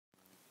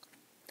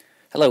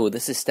Hello,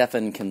 this is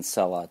Stephan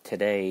Kinsella.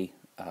 Today,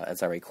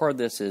 as I record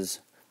this,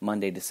 is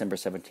Monday, December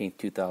 17th,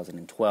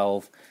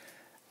 2012.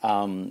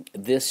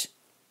 This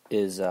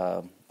is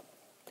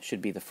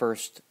should be the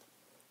first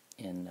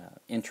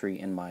entry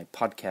in my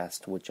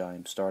podcast, which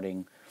I'm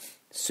starting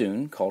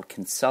soon, called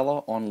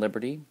Kinsella on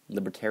Liberty,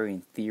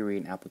 Libertarian Theory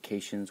and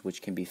Applications,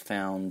 which can be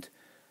found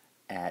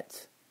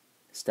at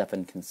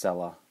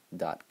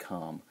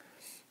stephankinsella.com.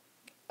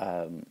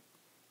 And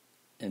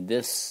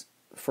this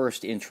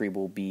first entry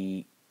will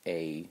be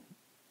a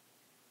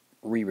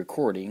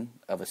re-recording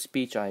of a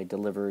speech I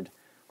delivered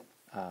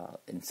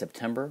in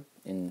September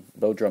in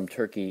Bodrum,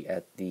 Turkey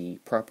at the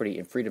Property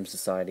and Freedom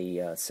Society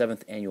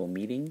 7th annual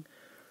meeting.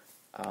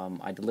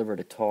 I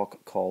delivered a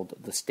talk called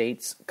The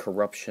State's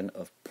Corruption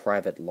of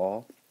Private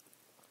Law,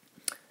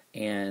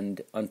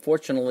 and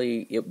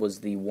unfortunately it was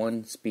the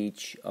one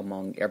speech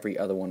among every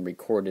other one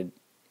recorded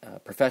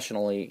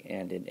professionally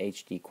and in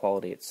HD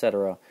quality,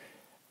 etc.,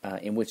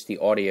 in which the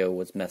audio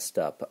was messed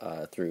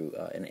up through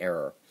an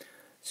error.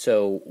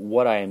 So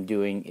what I am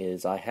doing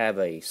is I have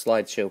a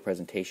slideshow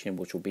presentation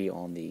which will be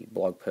on the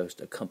blog post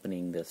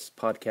accompanying this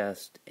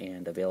podcast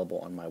and available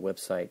on my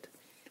website.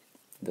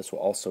 This will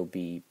also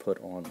be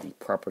put on the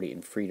Property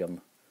and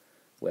Freedom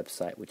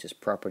website, which is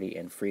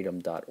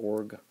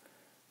propertyandfreedom.org.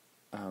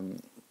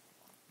 And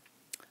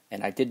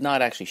I did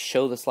not actually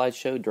show the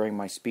slideshow during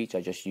my speech.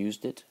 I just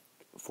used it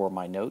for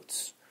my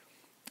notes.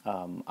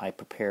 I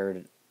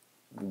prepared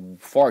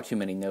far too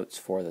many notes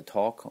for the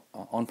talk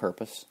on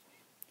purpose,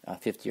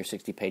 50 or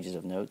 60 pages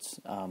of notes,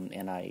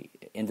 and I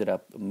ended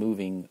up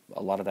moving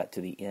a lot of that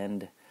to the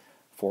end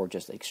for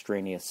just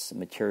extraneous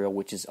material,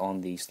 which is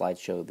on the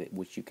slideshow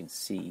which you can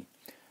see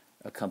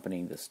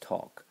accompanying this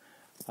talk.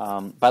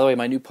 By the way,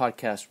 my new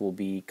podcast will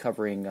be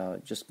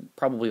covering just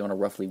probably on a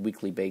roughly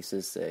weekly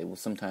basis. It will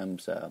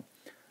sometimes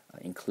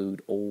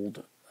include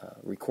old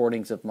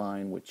recordings of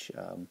mine, which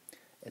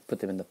I put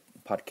them in the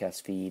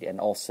podcast feed, and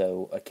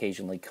also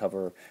occasionally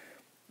cover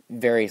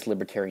various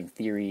libertarian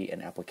theory and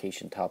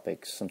application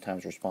topics.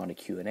 Sometimes respond to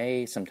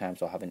Q&A,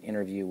 sometimes I'll have an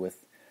interview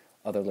with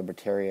other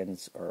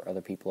libertarians or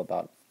other people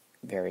about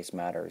various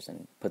matters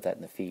and put that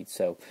in the feed.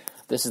 So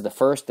this is the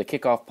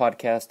kickoff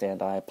podcast,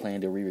 and I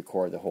plan to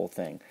re-record the whole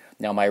thing.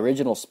 Now, my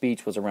original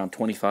speech was around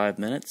 25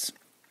 minutes,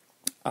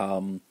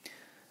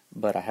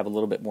 but I have a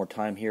little bit more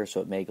time here, so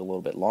it may go a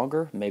little bit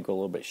longer, may go a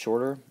little bit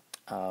shorter.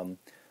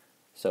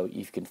 So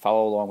you can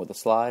follow along with the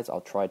slides.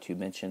 I'll try to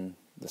mention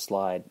the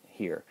slide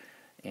here.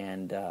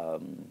 And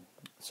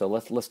so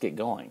let's get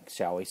going,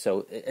 shall we?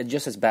 So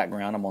just as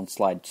background, I'm on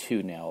slide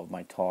 2 now of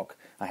my talk.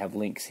 I have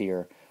links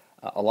here.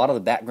 A lot of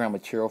the background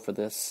material for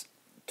this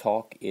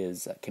talk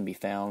can be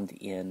found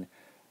in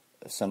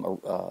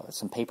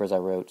some papers I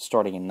wrote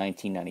starting in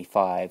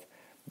 1995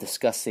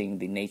 discussing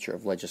the nature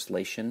of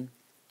legislation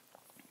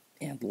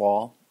and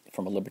law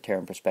from a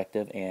libertarian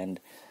perspective, and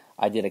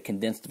I did a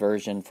condensed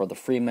version for the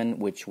Freeman,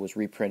 which was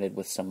reprinted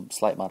with some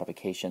slight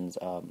modifications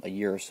a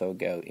year or so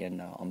ago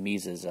on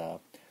Mises'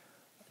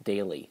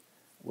 Daily,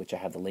 which I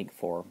have the link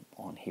for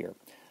on here.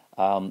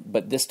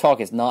 But this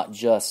talk is not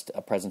just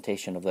a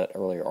presentation of that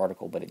earlier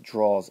article, but it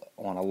draws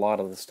on a lot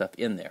of the stuff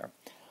in there.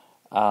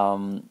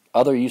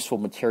 Other useful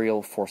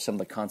material for some of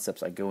the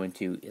concepts I go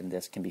into in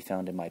this can be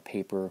found in my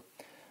paper,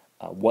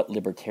 What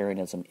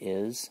Libertarianism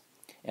Is,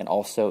 and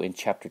also in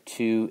Chapter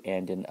 2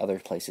 and in other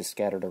places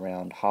scattered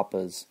around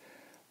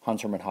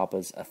Hans-Hermann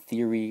Hoppe's A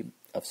Theory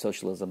of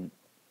Socialism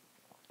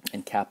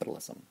and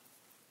Capitalism.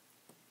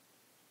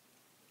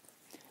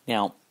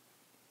 Now,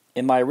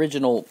 in my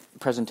original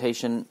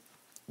presentation,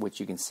 which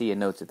you can see in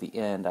notes at the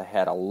end, I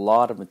had a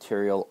lot of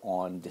material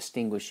on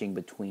distinguishing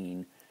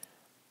between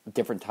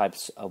different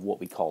types of what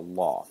we call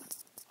law.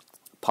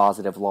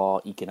 Positive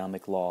law,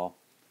 economic law,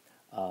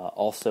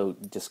 also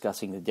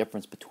discussing the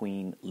difference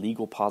between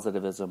legal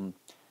positivism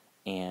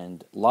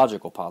and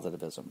logical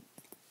positivism,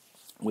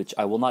 which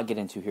I will not get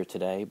into here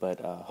today, but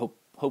hope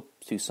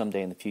to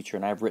someday in the future.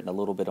 And I've written a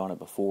little bit on it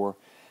before,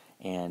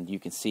 and you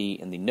can see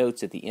in the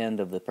notes at the end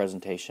of the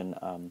presentation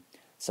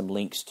some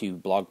links to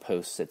blog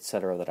posts,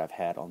 etc., that I've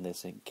had on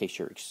this in case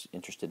you're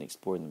interested in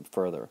exploring them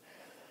further.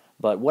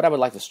 But what I would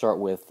like to start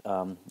with,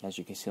 as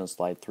you can see on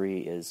slide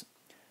 3, is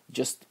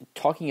just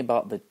talking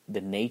about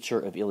the nature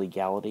of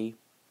illegality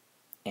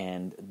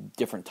and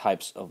different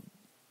types of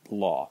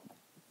law,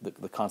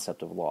 the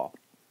concept of law.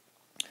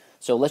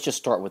 So let's just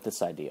start with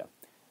this idea.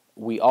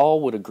 We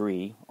all would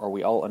agree, or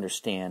we all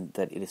understand,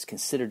 that it is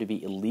considered to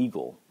be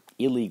illegal,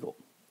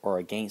 or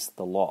against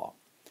the law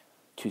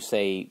to,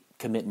 say,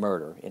 commit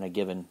murder in a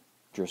given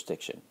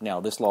jurisdiction. Now,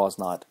 this law is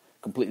not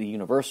completely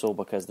universal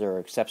because there are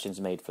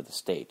exceptions made for the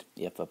state.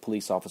 If a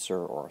police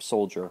officer or a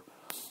soldier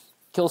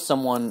kills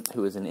someone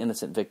who is an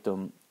innocent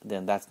victim,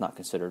 then that's not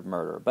considered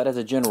murder. But as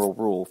a general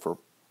rule,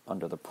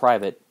 under the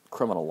private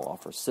criminal law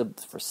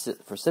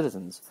for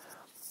citizens,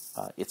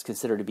 it's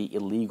considered to be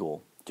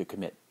illegal to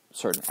commit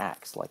certain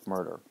acts like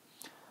murder.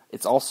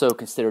 It's also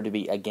considered to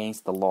be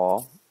against the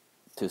law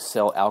to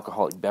sell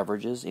alcoholic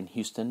beverages in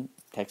Houston,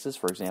 Texas,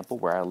 for example,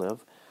 where I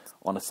live,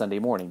 on a Sunday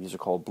morning. These are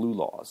called blue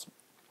laws.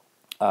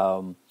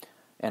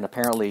 And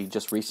apparently,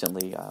 just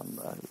recently,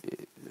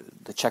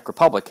 the Czech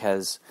Republic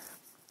has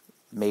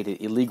made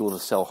it illegal to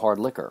sell hard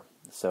liquor.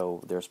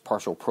 So there's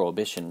partial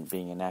prohibition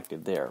being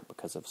enacted there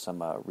because of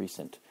some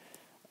recent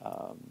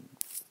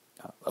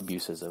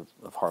abuses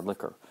of hard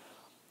liquor.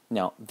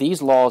 Now,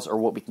 these laws are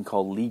what we can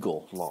call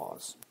legal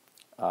laws.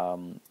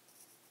 And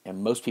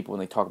most people, when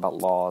they talk about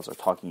laws, are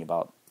talking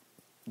about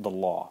the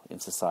law in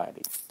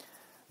society.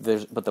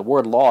 But the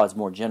word law is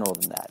more general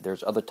than that.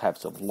 There's other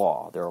types of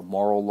law. There are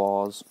moral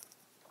laws,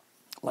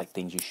 like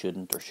things you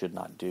shouldn't or should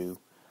not do,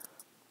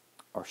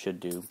 or should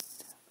do.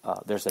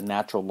 There's a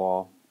natural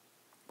law,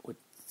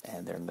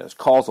 and then there's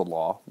causal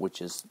law,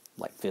 which is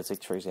like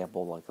physics, for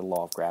example, like the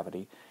law of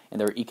gravity. And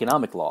there are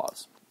economic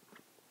laws,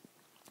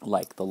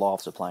 like the law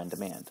of supply and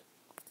demand.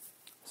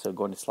 So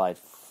going to slide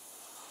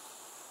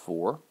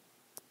 4.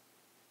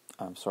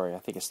 I'm sorry, I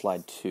think it's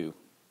slide 2.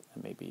 I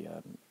may be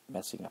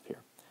messing up here.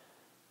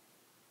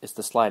 It's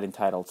the slide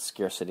entitled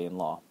Scarcity and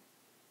Law.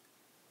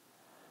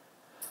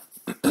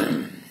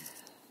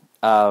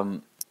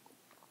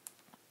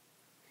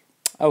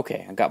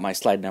 Okay, I got my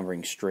slide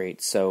numbering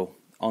straight. So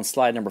on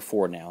slide number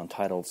 4 now,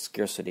 entitled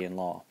Scarcity and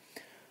Law.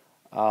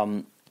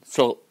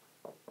 So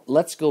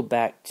let's go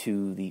back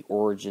to the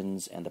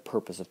origins and the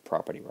purpose of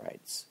property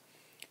rights.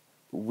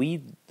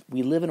 We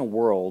live in a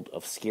world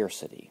of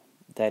scarcity.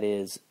 That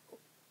is,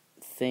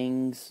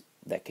 things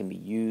that can be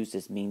used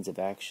as means of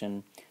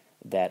action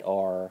that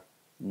are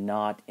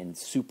not in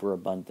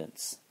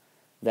superabundance.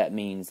 That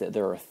means that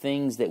there are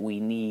things that we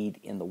need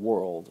in the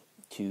world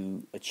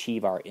to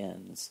achieve our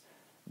ends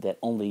that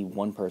only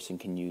one person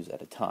can use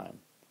at a time.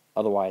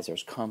 Otherwise,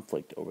 there's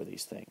conflict over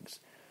these things.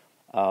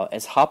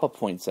 As Hoppe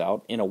points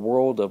out, in a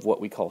world of what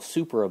we call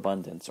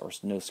superabundance or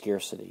no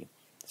scarcity,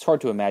 it's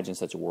hard to imagine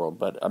such a world,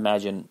 but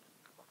imagine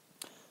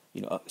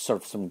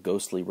sort of some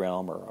ghostly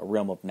realm or a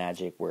realm of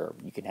magic where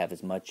you can have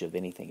as much of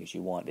anything as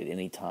you want at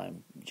any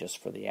time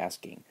just for the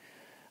asking.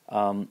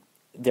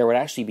 There would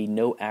actually be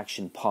no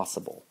action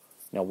possible.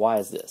 Now, why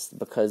is this?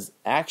 Because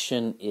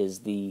action is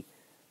the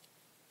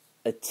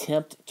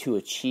attempt to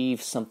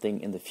achieve something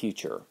in the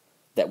future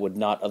that would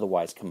not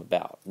otherwise come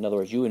about. In other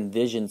words, you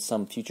envision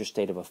some future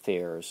state of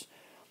affairs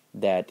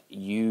that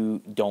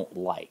you don't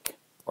like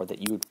or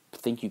that you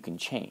think you can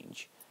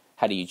change.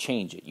 How do you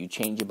change it? You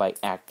change it by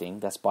acting.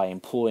 That's by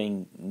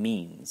employing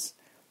means,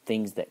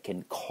 things that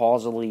can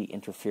causally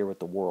interfere with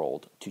the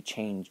world to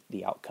change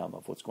the outcome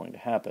of what's going to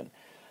happen.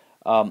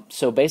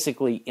 So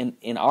basically,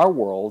 in our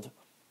world,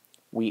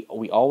 we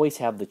always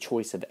have the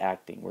choice of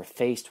acting. We're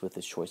faced with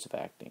this choice of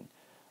acting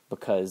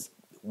because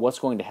what's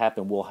going to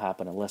happen will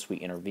happen unless we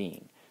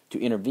intervene. To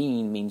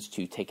intervene means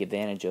to take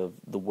advantage of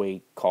the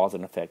way cause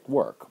and effect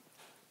work.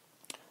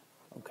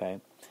 Okay?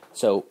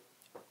 So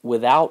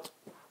without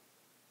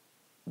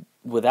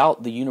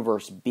the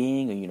universe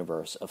being a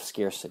universe of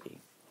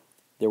scarcity,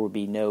 there would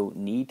be no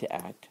need to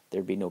act. There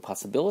would be no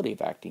possibility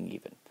of acting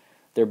even.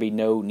 There would be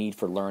no need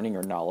for learning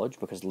or knowledge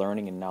because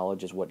learning and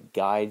knowledge is what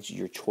guides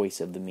your choice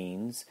of the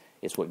means.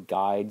 It's what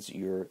guides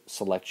your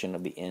selection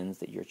of the ends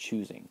that you're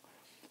choosing.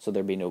 So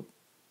there'd be no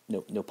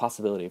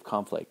possibility of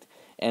conflict.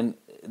 And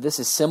this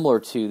is similar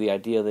to the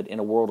idea that in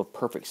a world of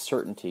perfect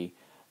certainty,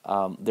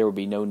 there would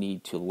be no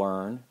need to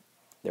learn.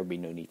 There would be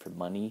no need for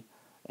money.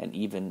 And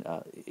even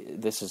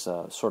this is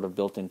sort of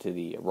built into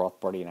the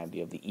Rothbardian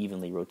idea of the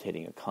evenly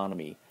rotating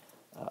economy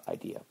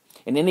idea.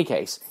 In any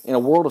case, in a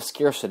world of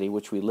scarcity,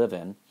 which we live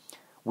in,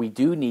 we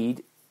do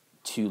need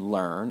to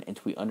learn and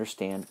to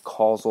understand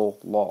causal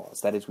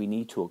laws. That is, we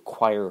need to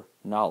acquire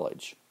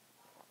knowledge,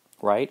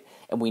 right?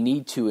 And we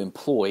need to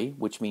employ,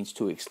 which means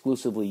to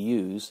exclusively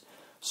use,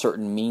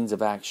 certain means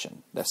of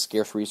action, that's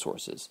scarce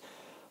resources,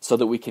 so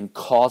that we can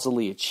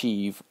causally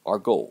achieve our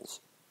goals,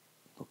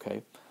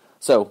 okay?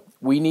 So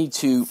we need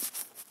to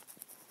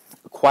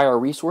acquire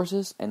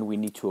resources and we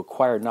need to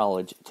acquire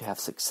knowledge to have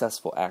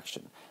successful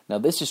action. Now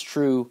this is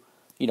true,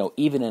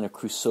 even in a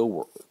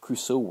Crusoe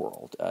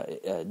world,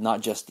 not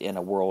just in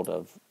a world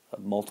of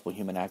multiple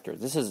human actors.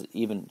 This is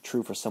even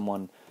true for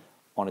someone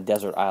on a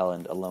desert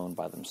island alone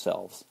by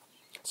themselves.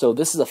 So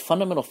this is a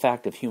fundamental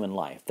fact of human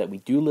life, that we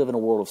do live in a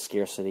world of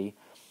scarcity,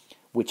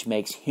 which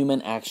makes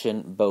human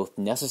action both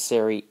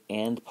necessary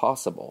and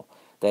possible.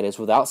 That is,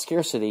 without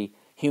scarcity,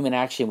 human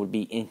action would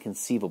be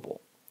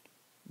inconceivable,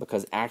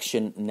 because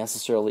action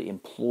necessarily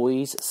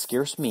employs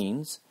scarce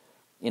means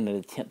in an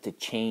attempt to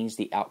change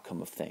the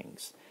outcome of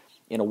things.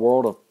 In a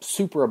world of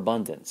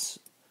superabundance,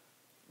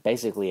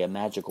 basically a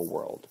magical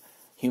world,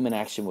 human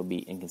action would be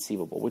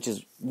inconceivable, which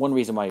is one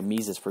reason why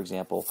Mises, for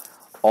example,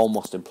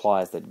 almost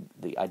implies that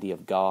the idea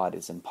of God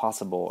is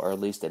impossible, or at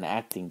least an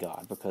acting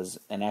God, because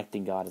an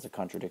acting God is a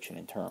contradiction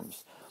in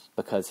terms,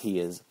 because he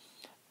is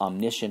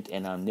omniscient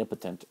and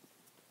omnipotent,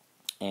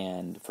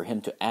 and for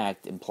him to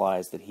act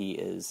implies that he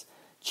is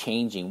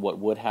changing what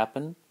would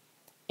happen,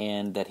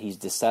 and that he's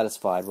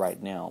dissatisfied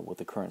right now with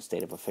the current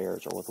state of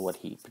affairs or with what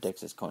he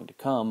predicts is going to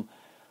come,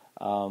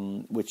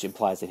 which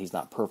implies that he's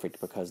not perfect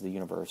because the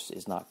universe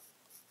is not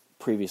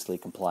previously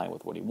complying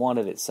with what he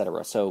wanted,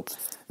 etc. So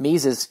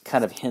Mises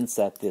kind of hints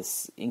at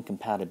this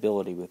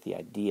incompatibility with the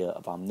idea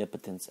of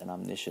omnipotence and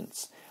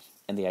omniscience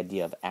and the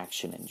idea of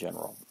action in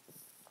general.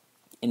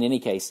 In any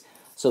case,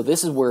 so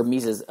this is where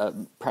Mises'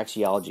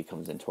 praxeology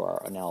comes into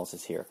our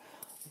analysis here.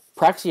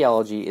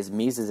 Praxeology is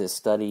Mises'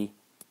 study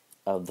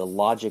of the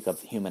logic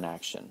of human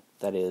action.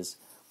 That is,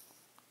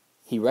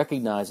 he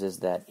recognizes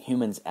that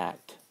humans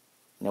act.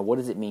 Now, what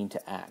does it mean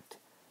to act?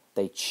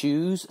 They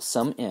choose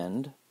some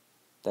end,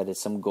 that is,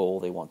 some goal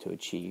they want to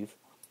achieve,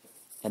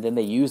 and then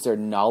they use their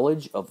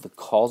knowledge of the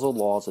causal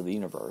laws of the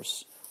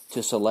universe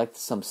to select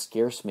some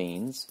scarce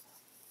means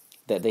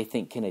that they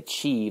think can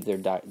achieve their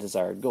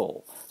desired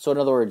goal. So in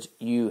other words,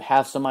 you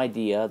have some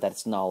idea,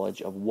 that's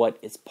knowledge, of what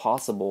is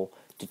possible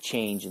to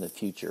change in the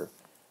future,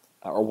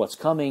 or what's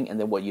coming, and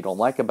then what you don't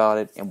like about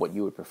it, and what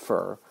you would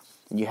prefer.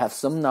 And you have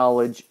some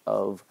knowledge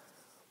of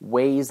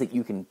ways that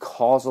you can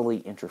causally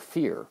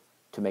interfere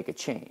to make a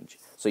change.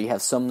 So you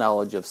have some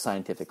knowledge of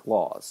scientific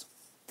laws,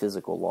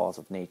 physical laws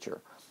of nature,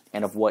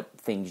 and of what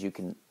things you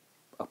can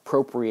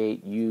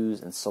appropriate,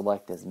 use, and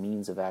select as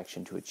means of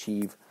action to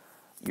achieve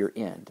your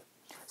end.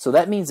 So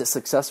that means that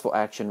successful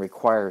action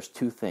requires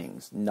two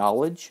things.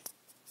 Knowledge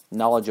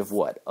of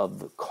what? Of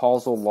the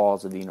causal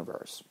laws of the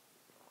universe.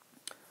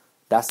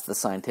 That's the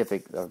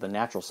scientific, or the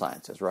natural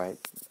sciences, right?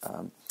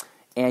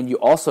 And you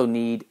also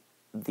need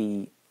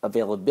the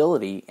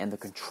availability and the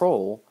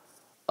control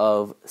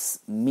of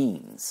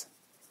means.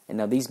 And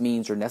now these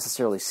means are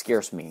necessarily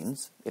scarce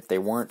means. If they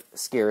weren't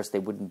scarce, they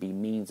wouldn't be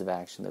means of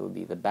action. They would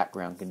be the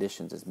background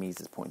conditions, as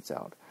Mises points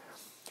out.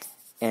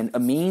 And a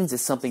means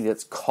is something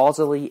that's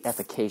causally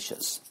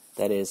efficacious.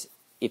 That is,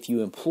 if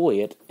you employ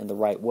it in the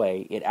right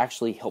way, it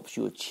actually helps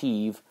you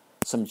achieve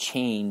some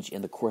change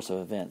in the course of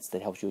events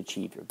that helps you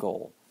achieve your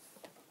goal.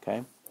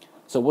 Okay?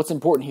 So what's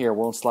important here,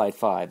 we're on slide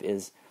 5,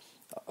 is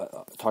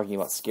talking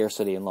about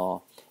scarcity in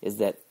law, is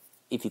that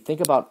if you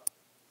think about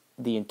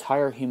the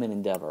entire human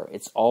endeavor,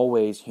 it's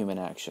always human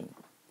action.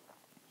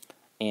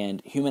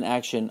 And human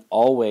action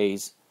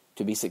always,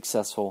 to be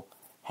successful,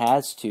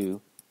 has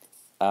to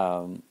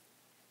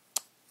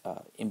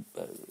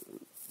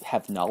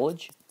have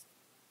knowledge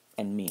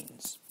and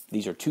means.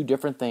 These are two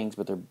different things,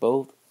 but they're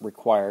both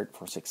required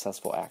for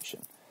successful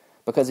action.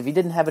 Because if you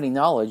didn't have any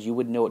knowledge, you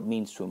wouldn't know what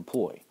means to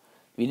employ.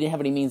 If you didn't have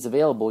any means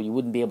available, you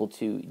wouldn't be able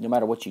to, no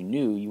matter what you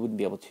knew, you wouldn't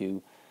be able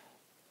to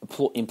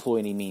employ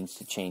any means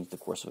to change the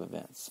course of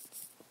events.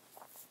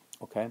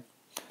 Okay?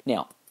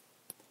 Now,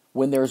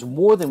 when there's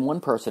more than one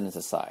person in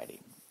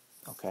society,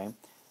 okay,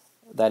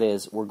 that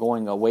is, we're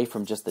going away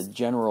from just the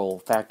general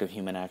fact of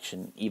human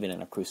action, even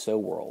in a Crusoe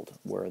world,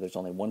 where there's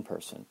only one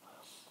person.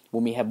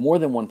 When we have more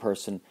than one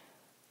person,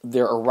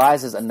 there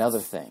arises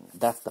another thing.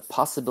 That's the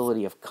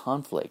possibility of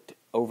conflict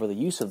over the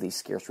use of these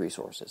scarce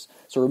resources.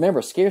 So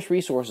remember, scarce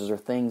resources are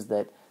things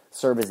that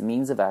serve as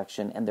means of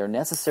action, and they're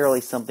necessarily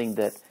something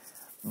that,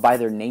 by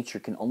their nature,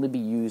 can only be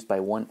used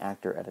by one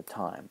actor at a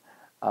time,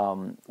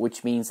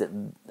 which means that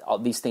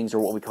these things are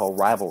what we call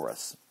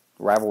rivalrous.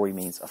 Rivalry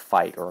means a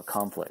fight or a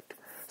conflict.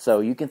 So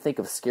you can think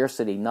of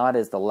scarcity not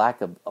as the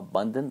lack of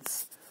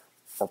abundance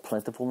or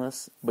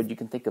plentifulness, but you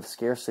can think of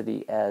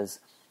scarcity as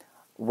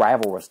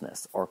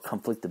rivalrousness or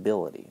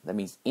conflictability. That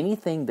means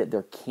anything that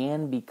there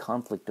can be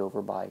conflict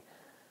over by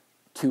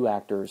two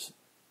actors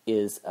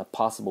is a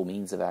possible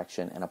means of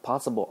action and a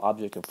possible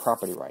object of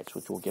property rights,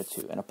 which we'll get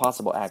to, and a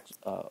possible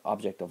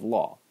object of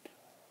law.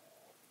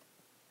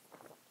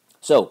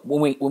 So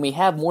when we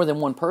have more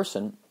than one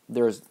person,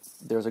 there's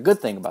a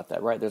good thing about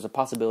that, right? There's a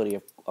possibility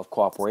of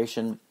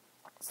cooperation,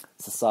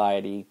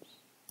 society,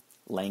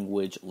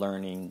 language,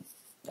 learning,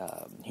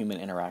 human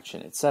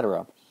interaction,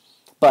 etc.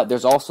 But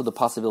there's also the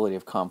possibility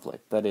of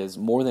conflict. That is,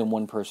 more than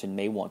one person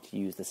may want to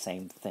use the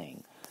same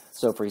thing.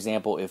 So, for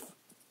example,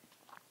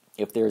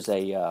 if there's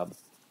a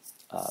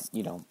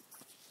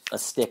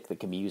stick that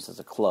can be used as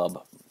a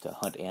club to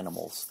hunt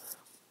animals,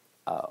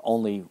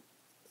 only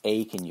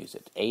A can use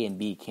it. A and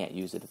B can't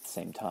use it at the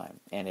same time.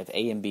 And if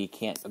A and B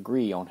can't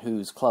agree on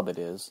whose club it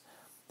is,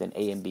 then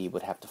A and B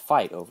would have to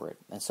fight over it.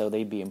 And so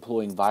they'd be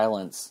employing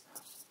violence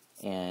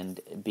and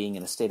being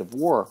in a state of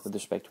war with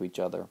respect to each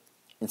other,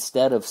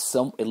 instead of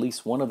at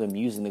least one of them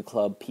using the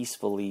club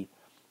peacefully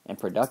and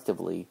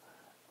productively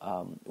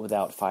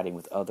without fighting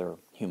with other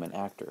human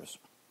actors.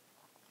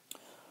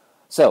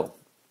 So,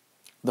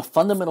 the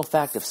fundamental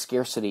fact of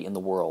scarcity in the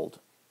world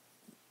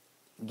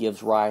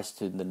gives rise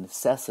to the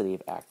necessity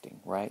of acting,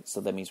 right?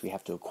 So that means we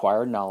have to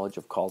acquire knowledge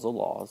of causal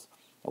laws,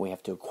 and we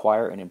have to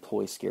acquire and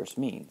employ scarce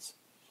means,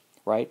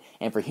 right?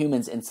 And for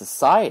humans in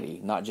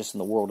society, not just in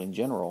the world in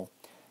general,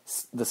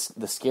 the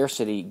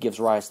scarcity gives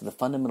rise to the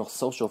fundamental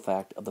social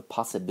fact of the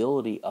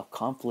possibility of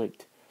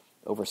conflict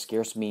over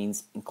scarce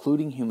means,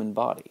 including human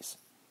bodies.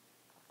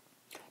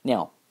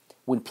 Now,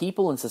 when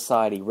people in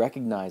society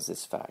recognize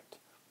this fact,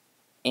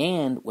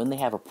 and when they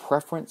have a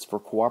preference for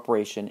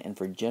cooperation and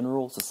for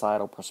general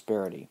societal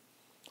prosperity,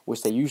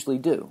 which they usually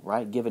do,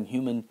 right, given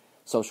human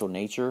social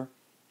nature,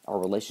 our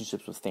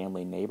relationships with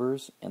family and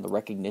neighbors, and the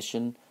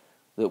recognition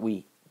that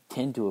we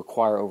tend to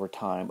acquire over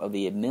time of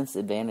the immense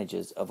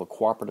advantages of a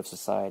cooperative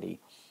society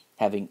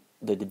having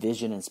the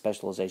division and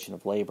specialization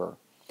of labor,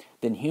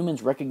 then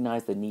humans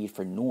recognize the need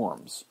for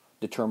norms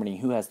determining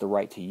who has the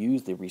right to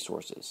use the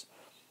resources,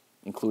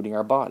 including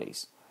our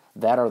bodies,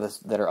 that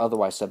are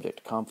otherwise subject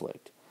to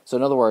conflict. So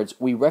in other words,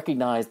 we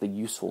recognize the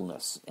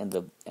usefulness and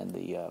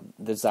the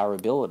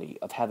desirability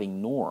of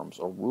having norms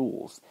or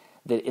rules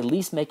that at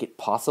least make it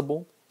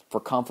possible for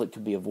conflict to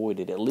be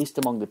avoided, at least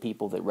among the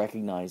people that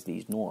recognize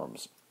these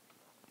norms.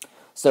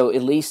 So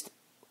at least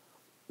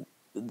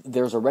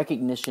there's a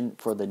recognition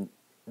for the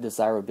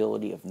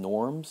desirability of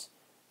norms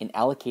in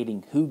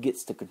allocating who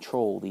gets to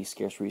control these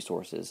scarce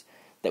resources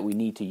that we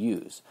need to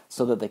use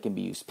so that they can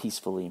be used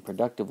peacefully and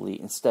productively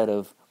instead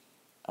of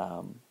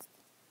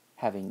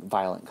having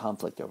violent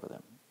conflict over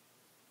them.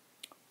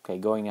 Okay,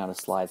 going now to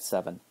slide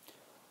 7.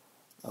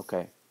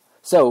 Okay,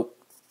 so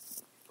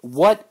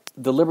what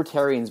the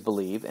libertarians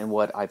believe, and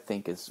what I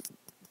think is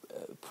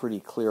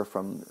pretty clear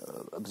from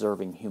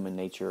observing human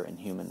nature and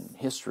human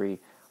history,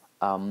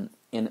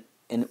 in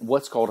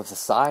what's called a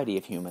society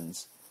of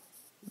humans,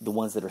 the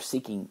ones that are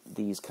seeking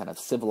these kind of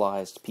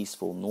civilized,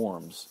 peaceful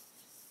norms,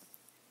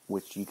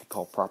 which you could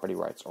call property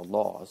rights or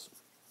laws,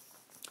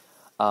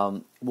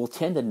 will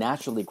tend to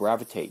naturally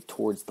gravitate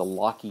towards the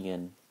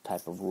Lockean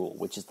type of rule,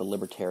 which is the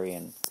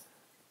libertarian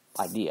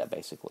idea,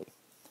 basically,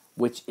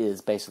 which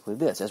is basically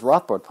this. As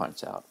Rothbard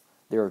points out,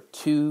 there are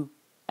two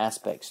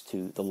aspects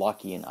to the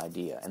Lockean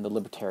idea and the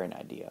libertarian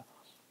idea.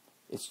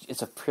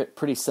 It's a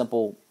pretty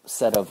simple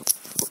set of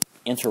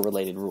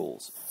interrelated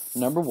rules.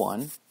 Number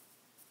one,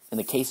 in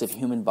the case of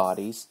human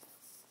bodies,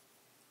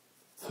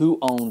 who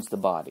owns the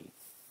body?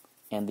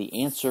 And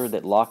the answer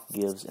that Locke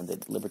gives and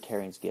that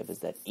libertarians give is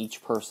that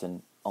each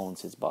person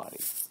owns his body,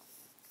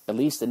 at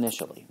least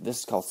initially. This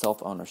is called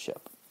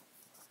self-ownership.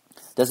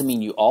 Doesn't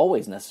mean you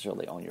always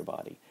necessarily own your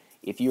body.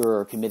 If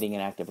you're committing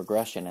an act of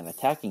aggression and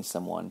attacking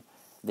someone,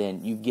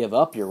 then you give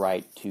up your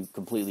right to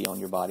completely own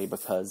your body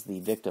because the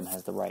victim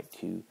has the right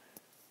to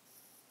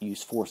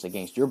use force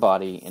against your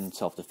body in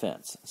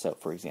self-defense, so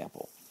for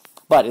example.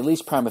 But at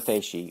least prima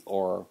facie,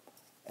 or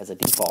as a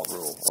default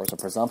rule, or as a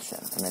presumption,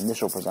 an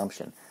initial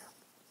presumption,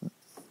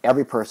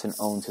 every person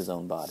owns his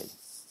own body.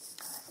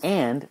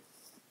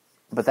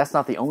 But that's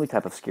not the only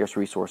type of scarce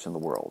resource in the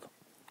world.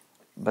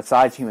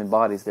 Besides human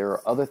bodies, there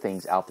are other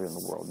things out there in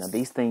the world. Now,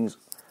 these things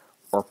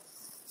are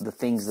the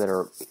things that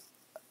are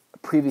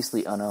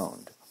previously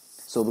unowned.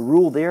 So the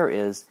rule there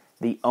is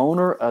the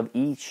owner of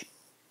each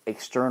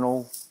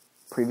external,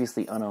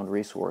 previously unowned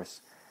resource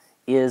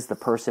is the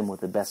person with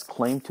the best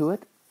claim to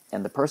it,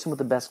 and the person with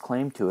the best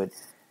claim to it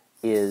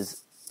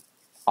is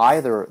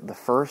either the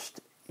first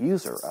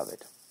user of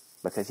it,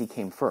 because he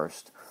came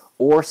first,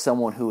 or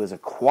someone who has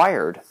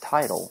acquired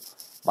title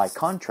by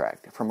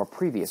contract from a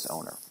previous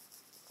owner.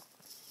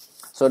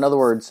 So in other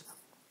words,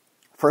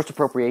 first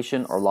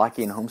appropriation or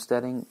Lockean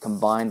homesteading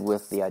combined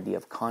with the idea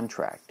of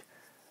contract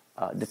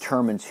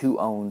determines who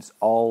owns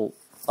all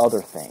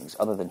other things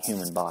other than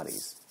human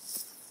bodies.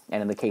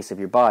 And in the case of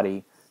your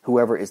body,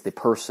 whoever is the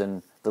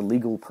person, the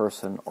legal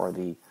person, or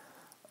the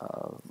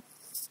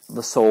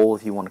soul,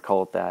 if you want to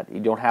call it that. You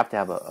don't have to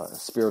have a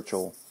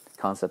spiritual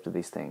concept of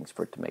these things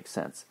for it to make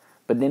sense.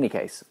 But in any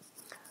case,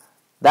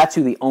 that's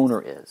who the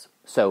owner is.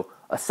 So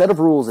a set of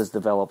rules is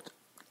developed,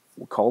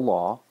 called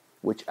law,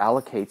 which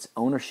allocates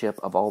ownership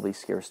of all these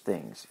scarce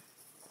things.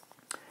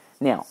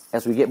 Now,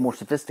 as we get more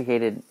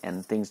sophisticated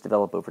and things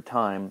develop over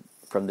time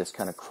from this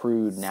kind of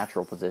crude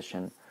natural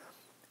position,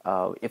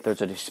 if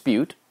there's a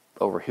dispute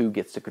over who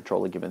gets to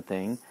control a given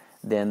thing,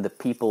 then the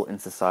people in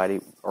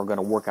society are going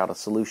to work out a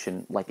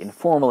solution, like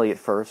informally at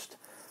first,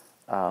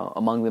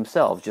 among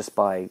themselves, just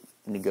by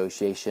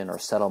negotiation or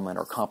settlement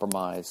or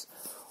compromise,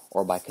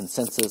 or by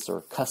consensus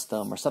or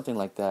custom or something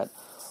like that.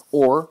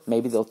 Or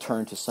maybe they'll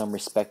turn to some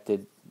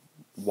respected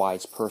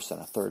wise person,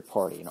 a third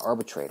party, an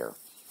arbitrator,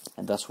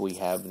 and thus we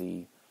have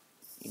the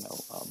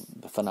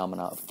the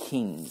phenomena of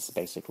kings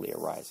basically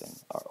arising,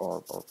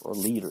 or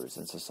leaders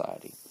in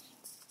society.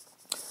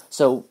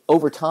 So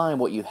over time,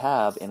 what you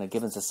have in a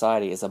given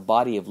society is a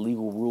body of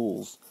legal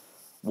rules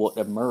would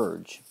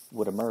emerge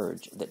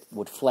that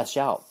would flesh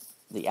out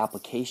the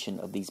application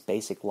of these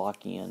basic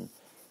Lockean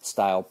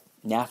style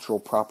natural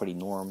property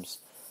norms,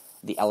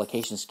 the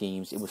allocation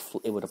schemes.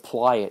 It would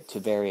apply it to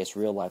various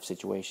real life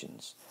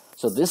situations.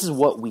 So this is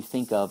what we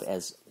think of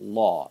as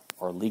law,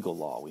 or legal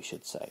law, we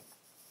should say.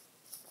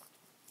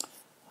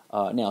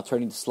 Now,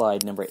 turning to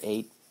slide number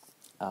 8.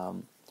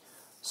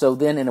 So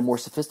then in a more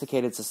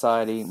sophisticated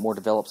society, more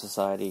developed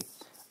society,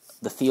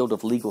 the field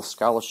of legal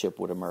scholarship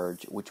would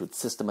emerge, which would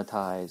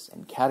systematize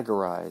and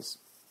categorize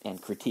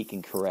and critique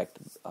and correct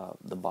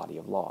the body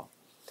of law.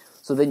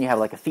 So then you have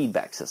like a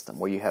feedback system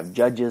where you have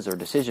judges or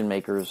decision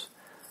makers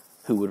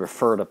who would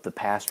refer to the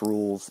past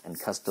rules and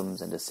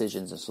customs and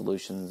decisions and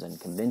solutions and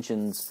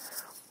conventions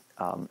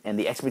and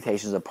the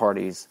expectations of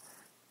parties,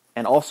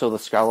 and also the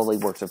scholarly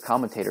works of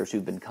commentators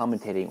who've been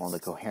commentating on the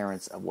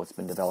coherence of what's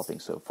been developing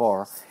so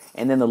far.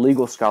 And then the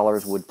legal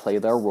scholars would play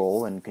their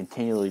role in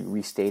continually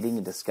restating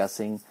and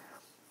discussing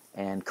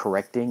and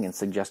correcting and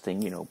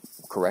suggesting,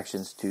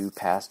 corrections to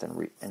past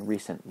and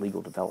recent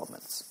legal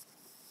developments.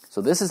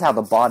 So this is how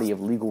the body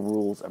of legal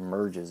rules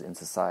emerges in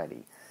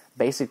society.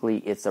 Basically,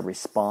 it's a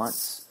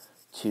response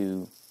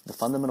to the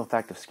fundamental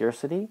fact of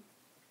scarcity.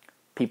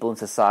 People in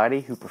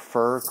society who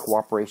prefer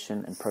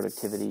cooperation and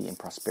productivity and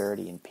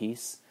prosperity and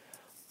peace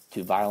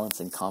to violence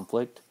and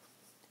conflict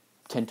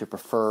tend to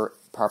prefer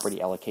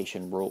property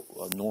allocation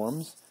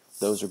norms.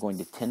 Those are going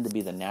to tend to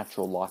be the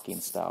natural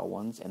Lockean style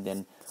ones, and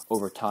then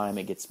over time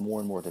it gets more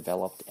and more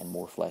developed and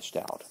more fleshed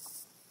out.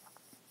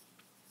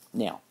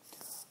 Now,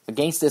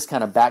 against this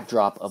kind of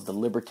backdrop of the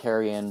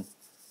libertarian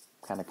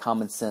kind of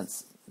common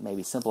sense,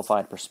 maybe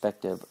simplified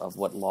perspective of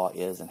what law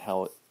is and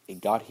how it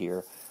got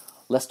here,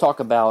 let's talk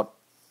about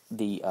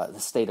the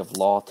state of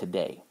law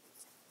today.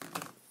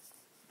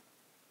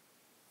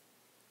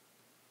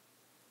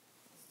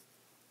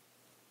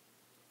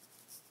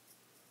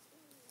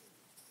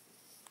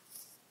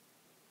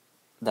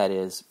 That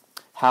is,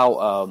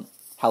 how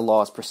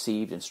law is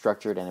perceived and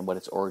structured and what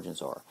its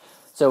origins are.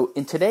 So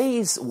in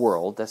today's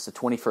world, that's the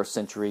 21st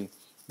century,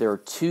 there are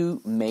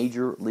two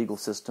major legal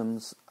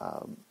systems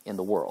in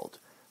the world.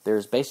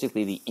 There's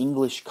basically the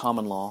English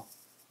common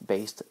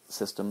law-based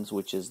systems,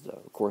 which is,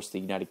 of course, the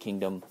United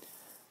Kingdom,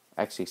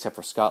 actually except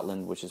for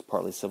Scotland, which is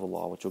partly civil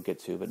law, which we'll get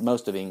to, but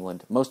most of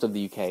England, most of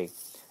the UK,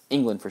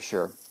 England for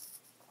sure,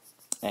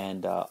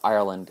 and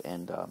Ireland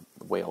and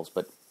Wales,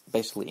 but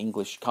basically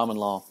English common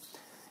law,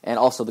 and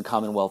also the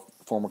Commonwealth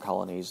former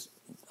colonies,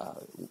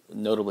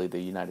 notably the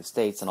United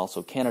States, and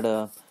also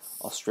Canada,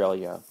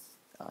 Australia,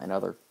 and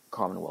other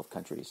Commonwealth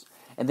countries.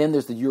 And then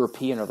there's the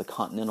European or the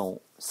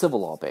continental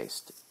civil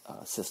law-based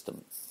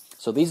system.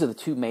 So these are the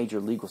two major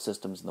legal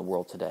systems in the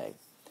world today.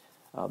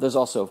 There's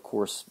also, of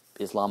course,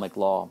 Islamic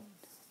law,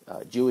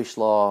 Jewish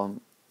law,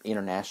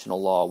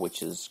 international law,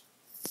 which is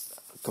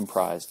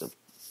comprised of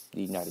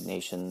the United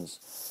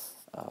Nations,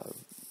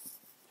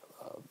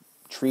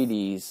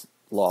 treaties,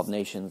 law of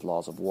nations,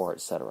 laws of war,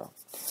 etc.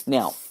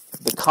 Now,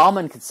 the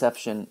common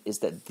conception is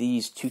that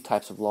these two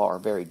types of law are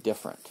very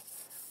different.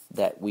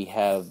 That we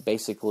have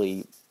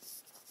basically,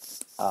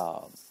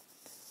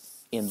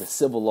 in the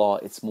civil law,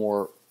 it's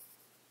more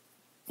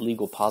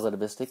legal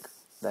positivistic,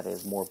 that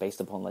is more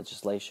based upon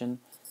legislation,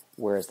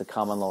 whereas the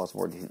common law is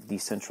more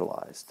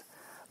decentralized.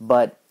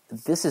 But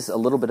this is a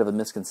little bit of a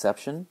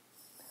misconception.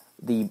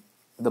 The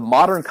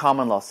modern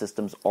common law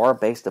systems are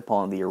based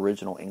upon the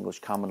original English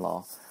common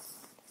law,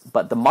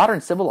 but the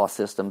modern civil law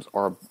systems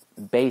are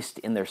based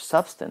in their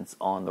substance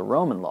on the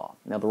Roman law.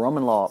 Now, the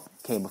Roman law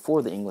came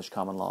before the English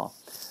common law,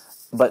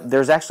 but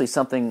there's actually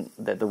something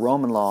that the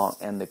Roman law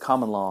and the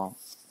common law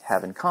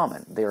have in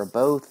common. They are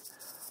both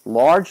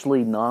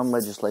largely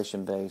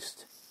non-legislation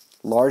based,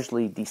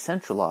 largely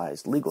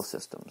decentralized legal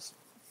systems.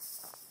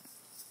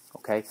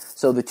 Okay,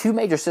 so the two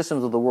major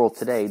systems of the world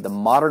today, the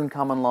modern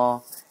common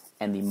law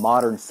and the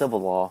modern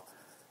civil law,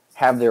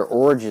 have their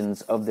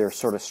origins of their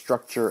sort of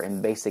structure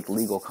and basic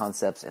legal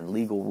concepts and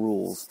legal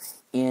rules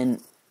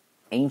in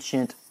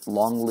ancient,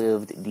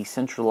 long-lived,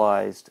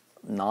 decentralized,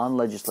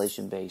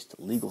 non-legislation-based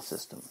legal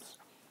systems.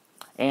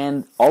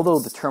 And although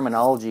the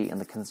terminology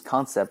and the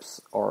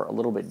concepts are a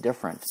little bit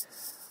different,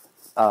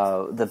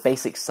 the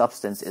basic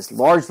substance is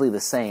largely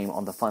the same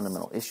on the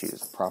fundamental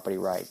issues: property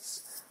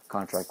rights,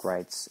 contract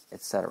rights,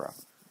 etc.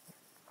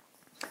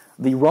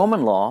 The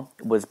Roman law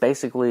was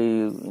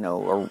basically, a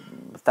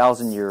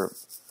 1,000-year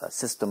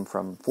system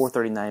from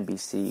 439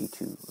 BC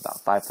to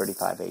about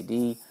 535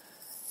 AD.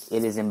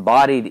 It is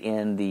embodied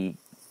in the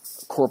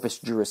Corpus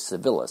Juris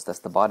Civilis. That's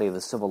the body of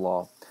the civil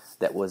law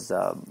that was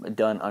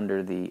done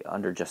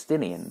under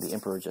Justinian, the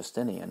Emperor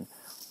Justinian,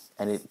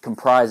 and it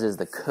comprises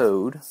the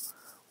Code,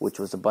 which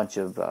was a bunch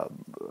of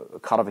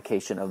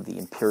codification of the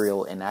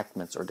imperial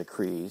enactments or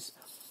decrees,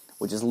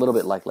 which is a little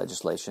bit like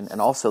legislation,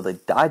 and also the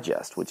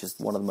Digest, which is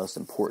one of the most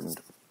important,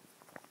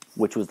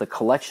 which was the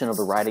collection of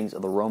the writings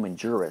of the Roman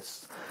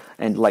jurists,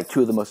 and like two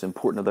of the most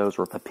important of those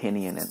were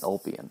Papinian and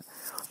Ulpian.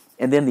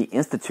 And then the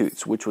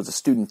Institutes, which was a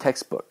student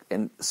textbook.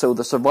 And so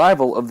the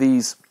survival of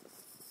the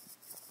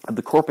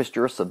Corpus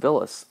Juris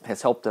Civilis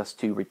has helped us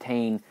to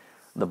retain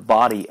the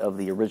body of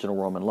the original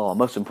Roman law,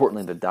 most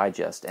importantly the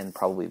Digest and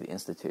probably the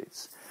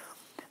Institutes.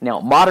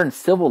 Now, modern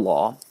civil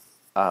law,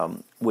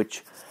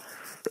 which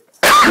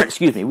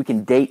we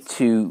can date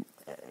to,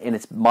 in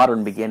its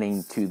modern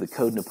beginning, to the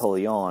Code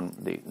Napoleon,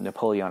 the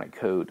Napoleonic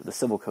Code, the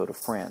Civil Code of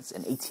France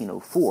in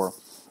 1804,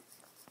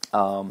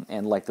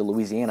 and like the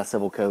Louisiana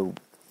Civil Code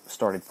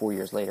started 4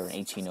 years later in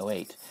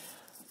 1808,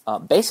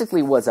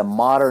 basically was a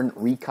modern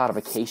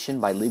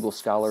recodification by legal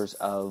scholars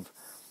of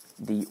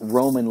the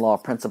Roman law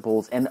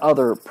principles and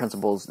other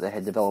principles that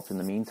had developed in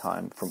the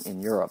meantime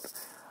in Europe.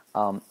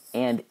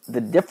 And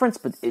the difference,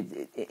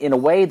 in a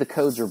way, the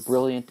codes are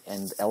brilliant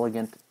and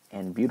elegant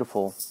and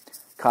beautiful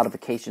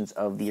codifications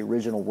of the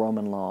original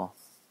Roman law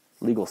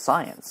legal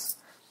science.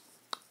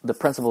 The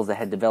principles that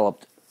had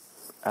developed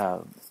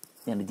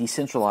in a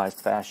decentralized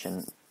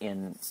fashion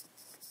in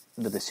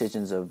the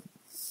decisions of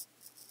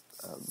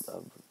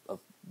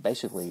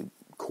basically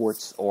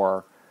courts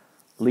or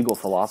legal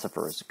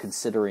philosophers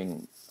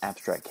considering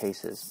abstract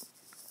cases.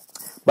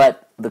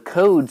 But the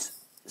codes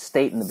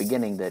state in the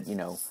beginning that,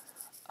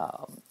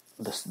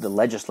 the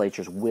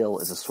legislature's will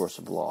is a source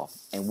of law,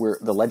 and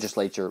the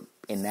legislature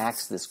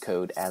enacts this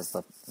code as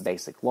the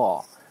basic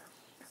law.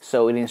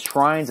 So it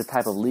enshrines a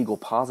type of legal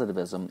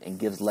positivism and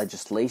gives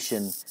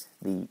legislation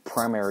the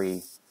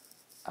primary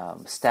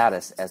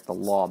status as the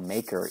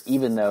lawmaker,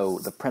 even though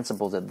the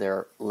principles that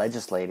they're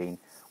legislating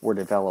were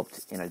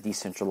developed in a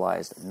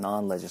decentralized,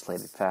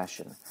 non-legislative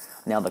fashion.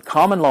 Now, the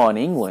common law in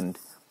England,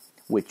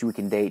 which we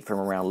can date from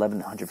around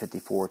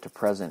 1154 to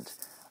present,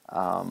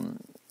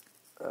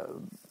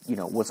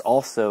 was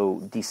also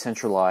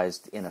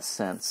decentralized in a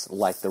sense,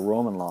 like the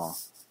Roman law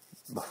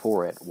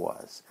before it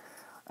was.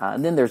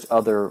 And then there's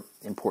other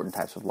important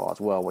types of law as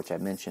well, which I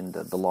mentioned,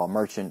 the law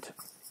merchant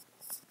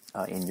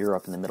in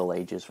Europe in the Middle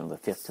Ages from the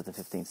 5th to the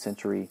 15th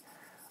century,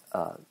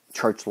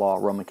 church law,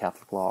 Roman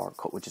Catholic law,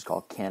 which is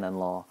called canon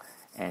law,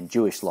 and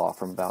Jewish law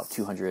from about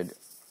 200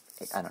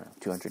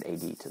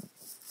 AD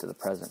to the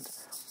present.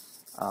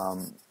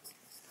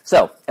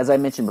 So, as I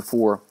mentioned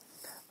before,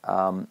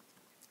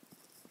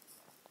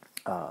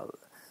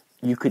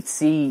 you could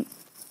see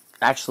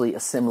actually a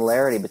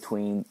similarity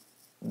between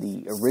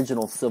the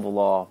original civil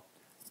law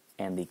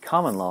and the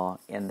common law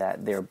in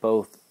that they're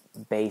both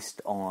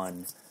based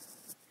on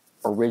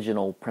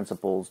original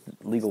principles,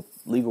 legal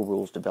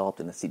rules developed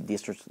in a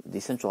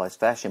decentralized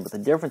fashion, but the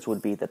difference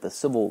would be that the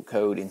civil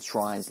code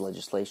enshrines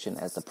legislation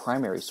as the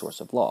primary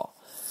source of law.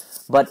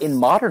 But in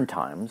modern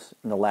times,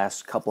 in the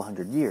last couple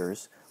hundred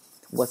years,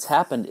 what's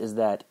happened is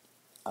that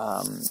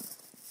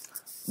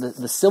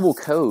the civil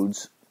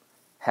codes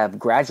have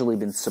gradually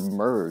been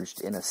submerged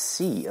in a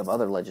sea of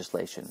other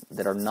legislation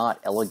that are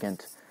not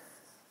elegant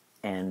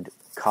and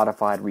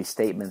codified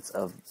restatements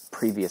of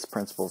previous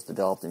principles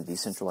developed in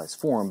decentralized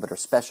form, but are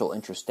special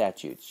interest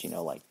statutes,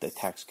 like the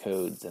tax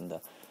codes and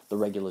the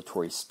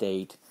regulatory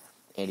state,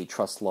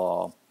 antitrust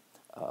law,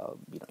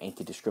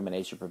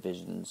 anti-discrimination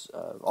provisions,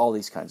 all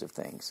these kinds of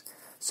things.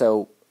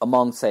 So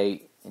among,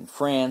 say, in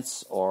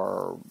France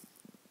or,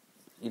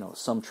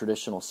 some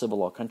traditional civil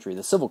law country,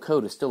 the civil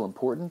code is still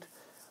important,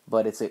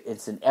 but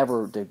it's an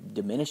ever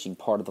diminishing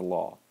part of the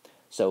law.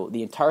 So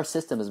the entire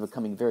system is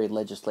becoming very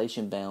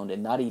legislation bound,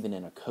 and not even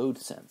in a code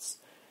sense.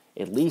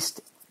 At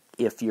least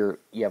if you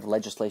have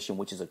legislation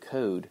which is a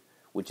code,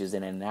 which is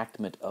an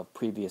enactment of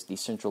previous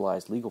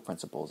decentralized legal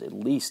principles, at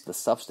least the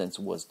substance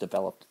was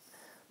developed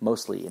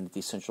mostly in a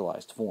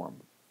decentralized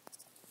form.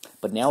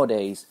 But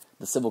nowadays,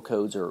 the civil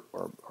codes are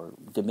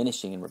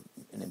diminishing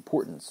in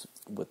importance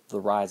with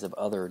the rise of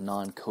other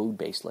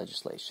non-code-based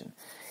legislation.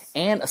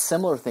 And a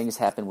similar thing has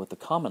happened with the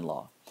common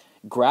law.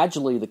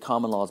 Gradually, the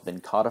common law has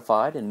been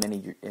codified in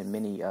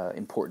many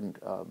important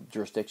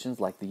jurisdictions,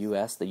 like the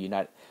U.S. The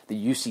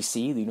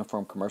UCC, the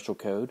Uniform Commercial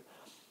Code,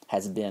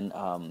 has been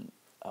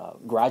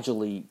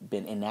gradually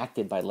been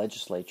enacted by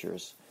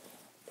legislatures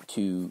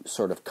to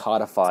sort of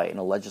codify in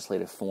a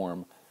legislative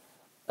form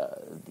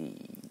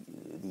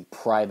the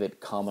private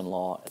common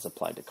law as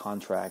applied to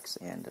contracts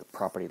and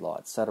property law,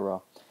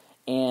 etc.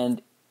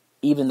 And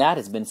even that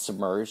has been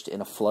submerged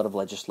in a flood of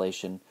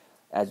legislation,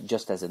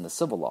 just as in the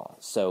civil law.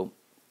 So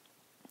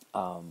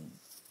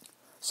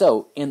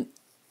in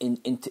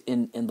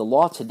the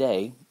law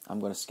today, I'm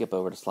going to skip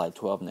over to slide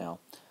 12 now.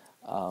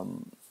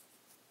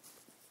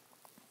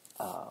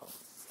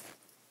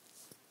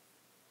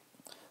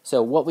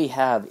 So what we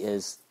have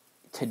is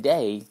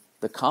today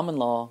the common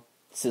law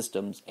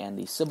systems and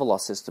the civil law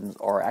systems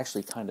are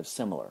actually kind of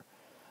similar.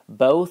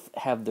 Both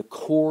have the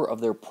core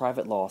of their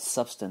private law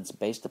substance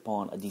based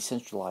upon a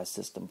decentralized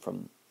system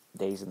from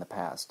days in the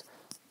past.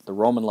 The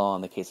Roman law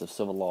in the case of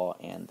civil law,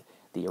 and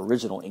the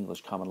original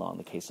English common law in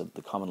the case of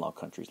the common law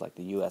countries like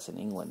the U.S. and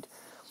England.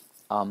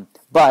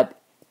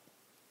 But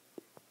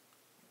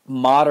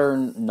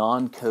modern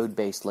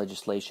non-code-based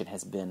legislation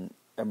has been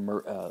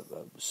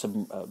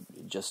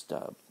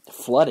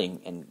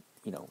flooding and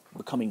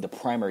becoming the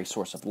primary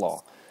source of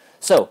law.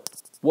 So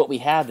what we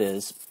have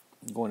is,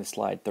 going to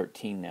slide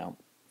 13 now,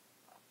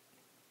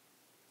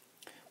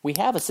 we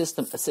have a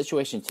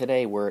situation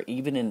today where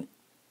even in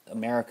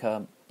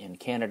America, in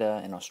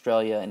Canada, in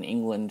Australia, in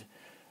England,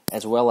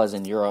 as well as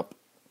in Europe,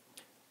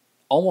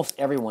 almost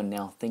everyone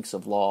now thinks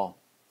of law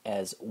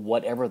as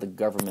whatever the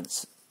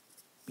government's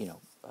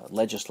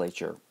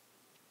legislature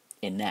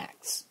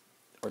enacts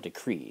or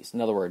decrees.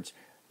 In other words,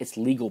 it's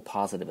legal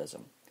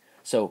positivism.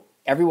 So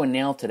everyone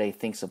now today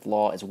thinks of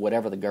law as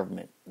whatever the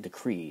government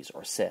decrees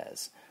or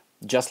says.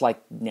 Just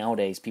like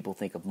nowadays people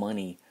think of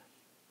money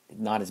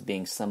not as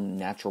being some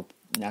natural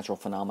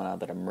phenomena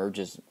that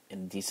emerges in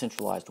a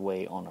decentralized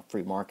way on a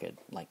free market,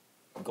 like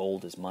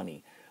gold is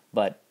money,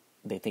 but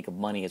they think of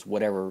money as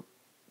whatever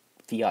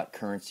fiat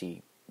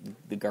currency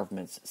the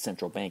government's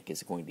central bank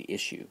is going to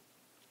issue,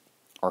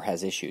 or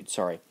has issued,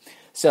 sorry.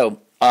 So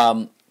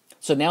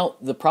now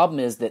the problem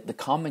is that the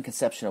common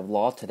conception of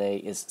law today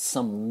is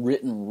some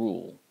written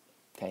rule.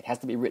 Okay, it has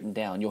to be written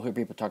down. You'll hear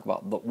people talk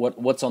about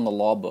what's on the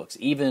law books.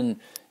 Even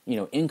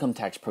income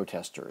tax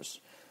protesters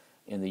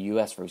in the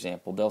U.S., for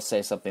example, they'll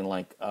say something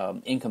like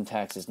income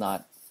tax is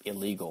not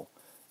illegal.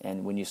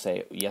 And when you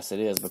say, yes, it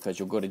is, because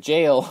you'll go to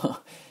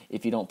jail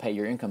if you don't pay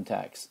your income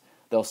tax,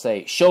 they'll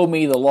say, show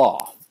me the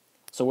law.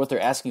 So what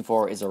they're asking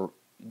for is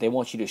they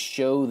want you to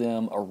show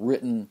them a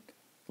written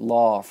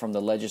law from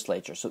the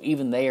legislature. So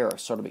even they are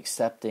sort of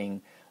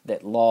accepting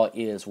that law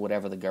is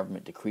whatever the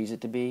government decrees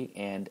it to be,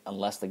 and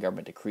unless the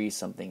government decrees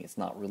something, it's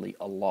not really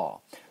a law.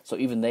 So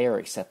even they are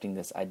accepting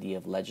this idea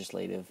of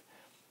legislative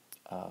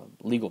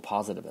legal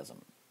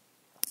positivism.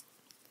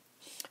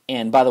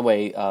 And by the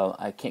way,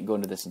 I can't go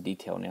into this in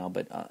detail now,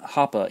 but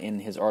Hoppe, in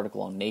his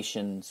article on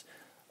nations,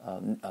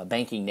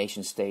 banking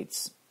nation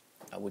states,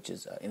 which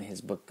is in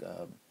his book,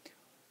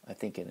 I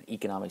think in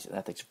Economics and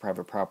Ethics of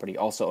Private Property,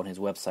 also on his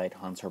website,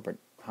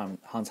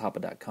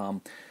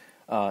 hanshoppe.com,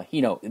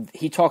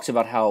 he talks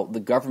about how the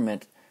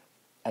government,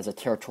 as a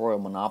territorial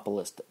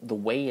monopolist, the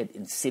way it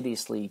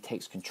insidiously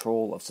takes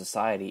control of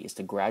society is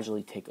to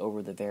gradually take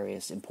over the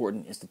various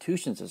important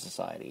institutions of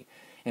society,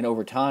 and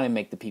over time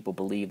make the people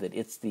believe that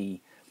it's the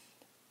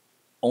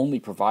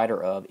only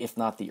provider of, if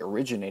not the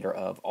originator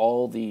of,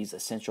 all these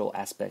essential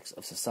aspects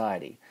of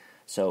society.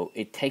 So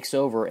it takes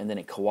over, and then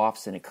it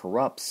co-opts and it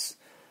corrupts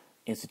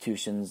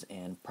institutions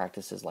and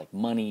practices like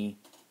money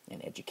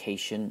and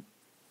education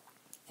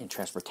and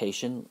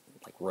transportation,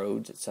 like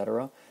roads,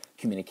 etc.,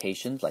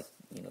 communications, like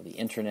the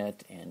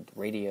internet and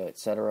radio,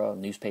 etc.,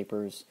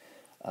 newspapers,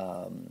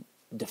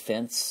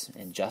 defense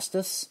and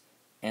justice,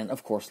 and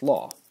of course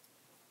law.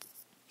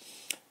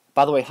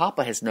 By the way,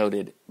 Hoppe has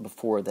noted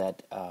before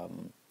that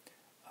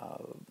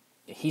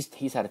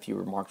he's had a few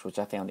remarks which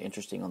I found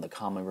interesting on the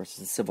common versus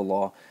the civil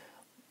law.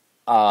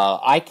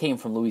 I came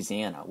from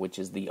Louisiana, which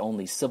is the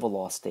only civil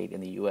law state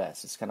in the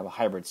U.S. It's kind of a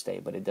hybrid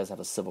state, but it does have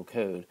a civil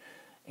code.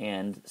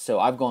 And so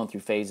I've gone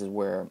through phases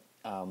where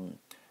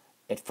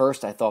at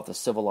first I thought the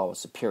civil law was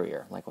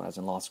superior, like when I was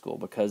in law school,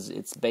 because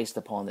it's based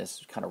upon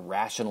this kind of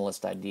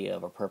rationalist idea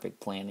of a perfect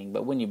planning.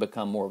 But when you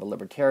become more of a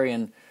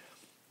libertarian,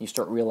 you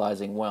start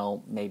realizing,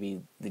 well,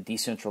 maybe the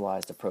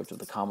decentralized approach of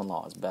the common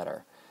law is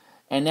better.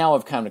 And now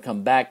I've kind of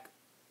come back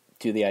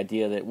to the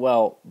idea that,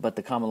 well, but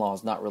the common law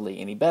is not really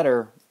any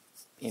better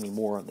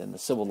anymore than the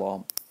civil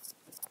law,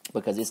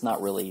 because it's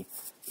not really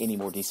any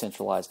more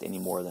decentralized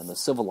anymore than the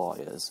civil law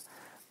is.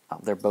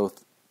 They're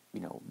both,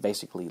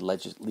 basically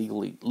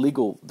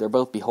legal. They're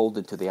both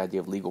beholden to the idea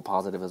of legal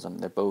positivism.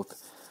 They're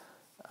both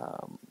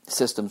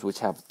systems which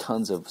have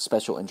tons of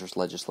special interest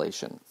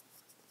legislation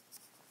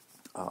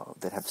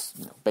that have,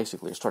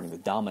 basically are starting to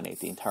dominate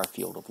the entire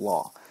field of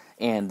law,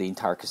 and the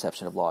entire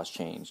conception of law has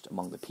changed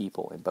among the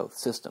people in both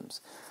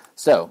systems.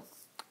 So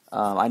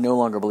I no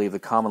longer believe the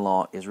common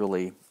law is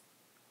really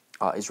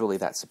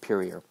that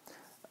superior.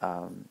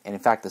 And in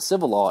fact, the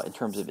civil law, in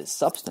terms of its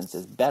substance,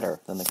 is better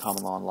than the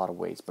common law in a lot of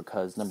ways,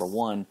 because, number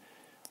one,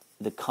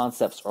 the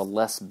concepts are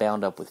less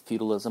bound up with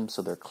feudalism,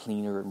 so they're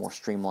cleaner, more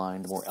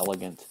streamlined, more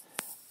elegant,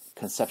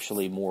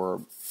 conceptually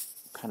more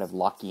kind of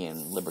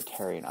Lockean,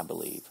 libertarian, I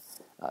believe.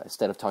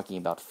 Instead of talking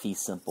about fee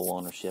simple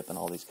ownership and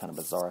all these kind of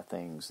bizarre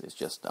things, it's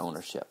just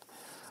ownership.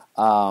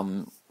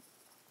 And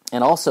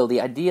also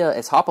the idea,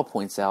 as Hoppe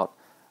points out,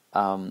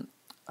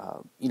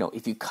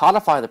 if you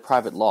codify the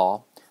private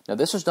law, now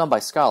this was done by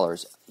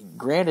scholars.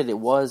 Granted, it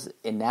was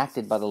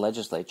enacted by the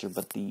legislature,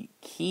 but the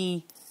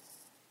key,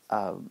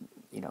 the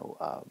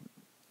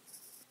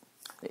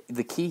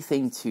key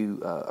thing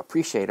to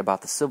appreciate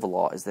about the civil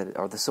law is that,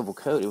 or the civil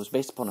code, it was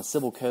based upon a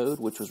civil code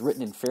which was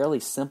written in fairly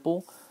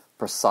simple,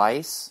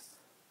 precise,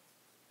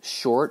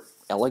 short,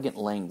 elegant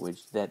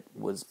language that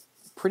was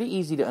pretty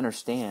easy to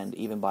understand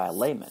even by a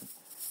layman.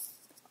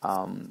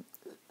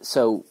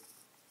 So,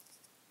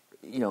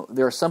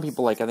 there are some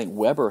people, like I think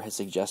Weber has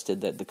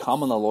suggested, that the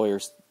common law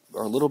lawyers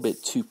are a little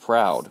bit too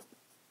proud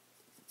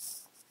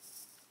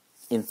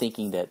in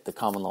thinking that the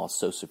common law is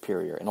so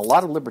superior. And a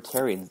lot of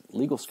libertarian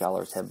legal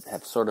scholars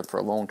have sort of for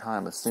a long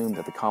time assumed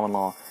that the common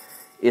law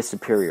is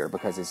superior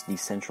because it's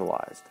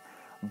decentralized.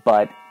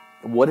 But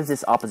what is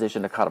this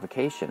opposition to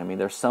codification? I mean,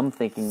 there's some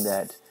thinking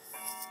that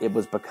it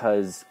was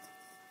because,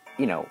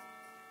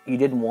 you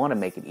didn't want to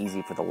make it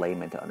easy for the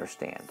layman to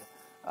understand.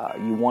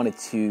 You wanted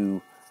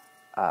to,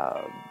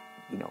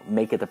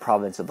 make it the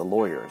province of the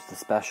lawyers, the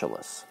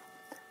specialists.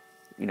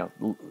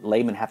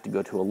 Laymen have to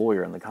go to a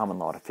lawyer in the common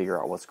law to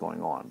figure out what's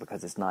going on,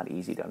 because it's not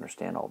easy to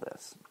understand all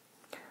this.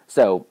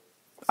 So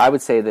I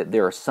would say that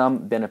there are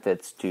some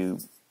benefits to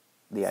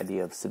the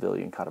idea of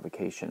civilian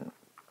codification.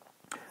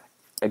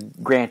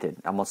 Granted,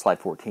 I'm on slide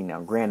 14 now.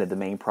 Granted, the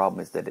main problem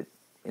is that it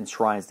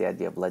enshrines the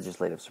idea of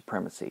legislative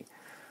supremacy.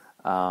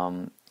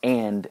 And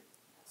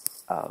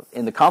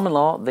in the common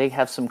law, they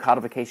have some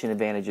codification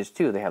advantages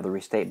too. They have the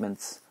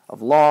restatements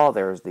of law,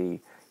 there's the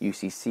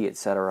UCC,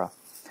 etc.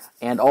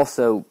 And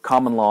also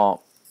common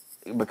law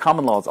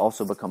has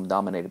also become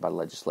dominated by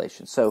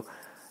legislation. So,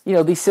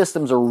 these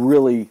systems are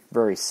really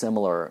very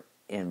similar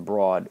in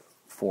broad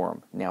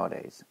form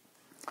nowadays.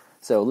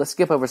 So let's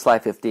skip over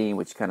slide 15,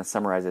 which kind of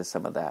summarizes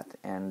some of that.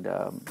 And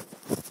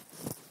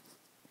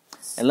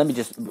let me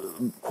just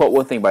quote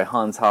one thing by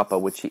Hans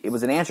Hoppe, it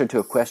was an answer to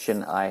a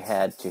question I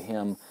had to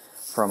him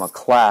from a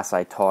class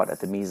I taught at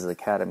the Mises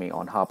Academy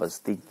on Hoppe's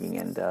thinking.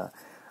 And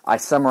I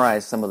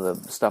summarized some of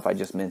the stuff I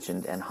just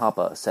mentioned, and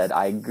Hoppe said,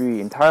 I agree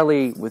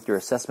entirely with your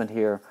assessment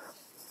here.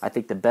 I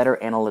think the better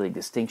analytic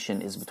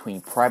distinction is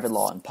between private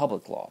law and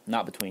public law,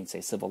 not between,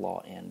 say, civil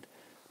law and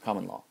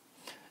common law.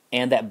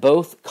 And that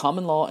both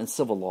common law and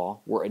civil law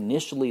were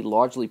initially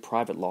largely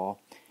private law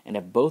and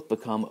have both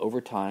become,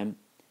 over time,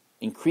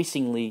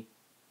 increasingly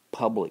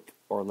public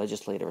or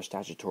legislative or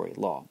statutory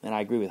law. And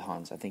I agree with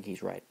Hans. I think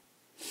he's right.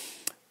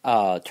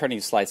 Turning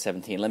to slide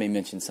 17, let me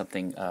mention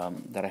something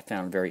that I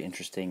found very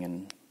interesting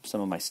in some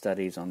of my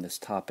studies on this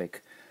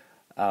topic.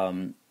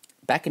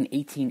 Back in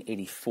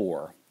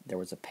 1884, there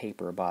was a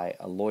paper by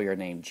a lawyer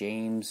named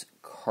James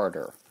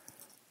Carter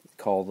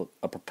called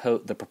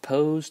The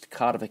Proposed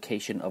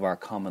Codification of Our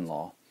Common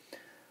Law.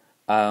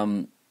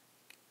 And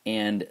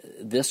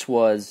this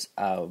was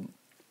a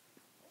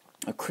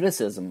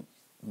criticism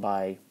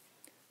by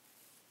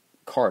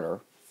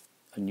Carter,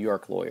 a New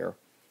York lawyer,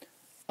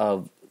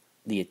 of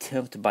the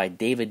attempt by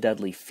David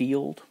Dudley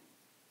Field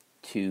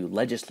to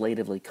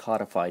legislatively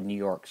codify New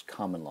York's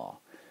common law.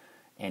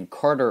 And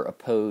Carter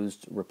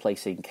opposed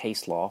replacing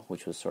case law,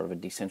 which was sort of a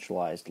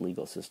decentralized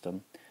legal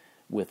system,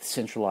 with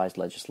centralized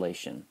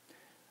legislation.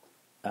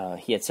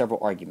 He had several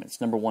arguments.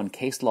 Number one,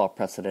 case law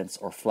precedents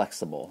are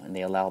flexible, and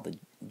they allow the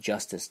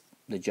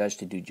judge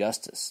to do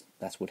justice.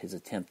 That's what his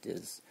attempt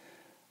is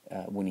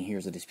when he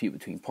hears a dispute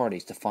between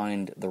parties, to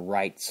find the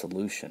right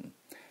solution.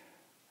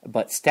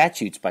 But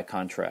statutes, by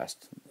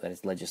contrast, that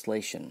is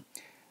legislation,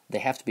 they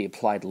have to be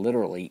applied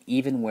literally,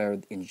 even where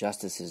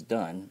injustice is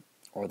done,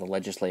 or the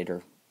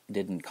legislator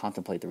didn't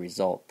contemplate the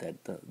result that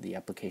the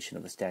application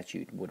of the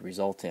statute would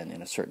result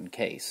in a certain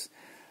case.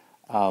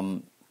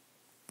 And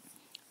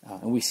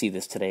we see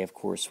this today, of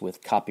course,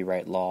 with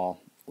copyright law,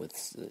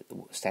 with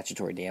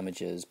statutory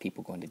damages,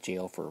 people going to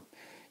jail for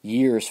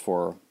years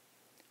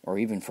or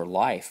even for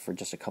life for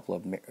just a couple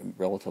of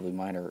relatively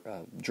minor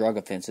drug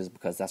offenses,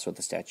 because that's what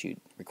the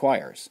statute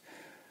requires.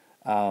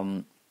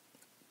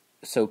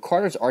 So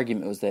Carter's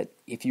argument was that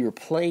if you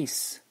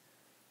replace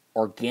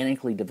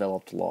organically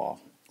developed law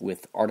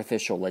with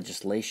artificial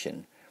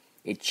legislation,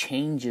 it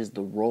changes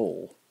the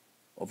role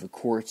of the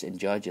courts and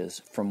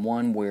judges from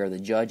one where the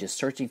judge is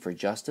searching for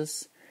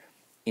justice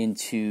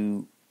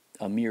into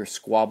a mere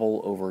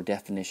squabble over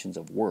definitions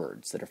of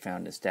words that are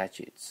found in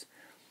statutes.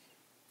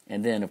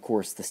 And then, of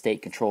course, the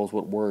state controls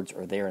what words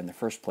are there in the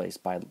first place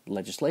by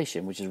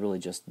legislation, which is really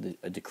just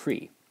a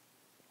decree.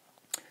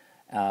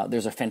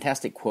 There's a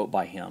fantastic quote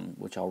by him,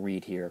 which I'll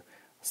read here,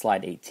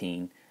 slide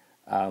 18.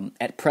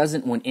 At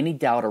present, when any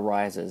doubt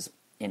arises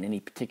in any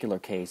particular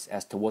case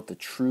as to what the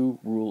true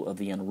rule of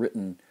the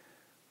unwritten,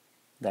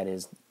 that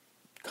is,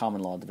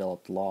 common law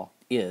developed law,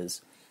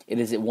 is, it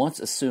is at once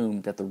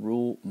assumed that the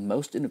rule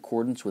most in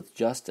accordance with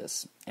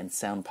justice and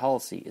sound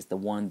policy is the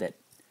one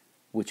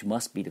which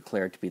must be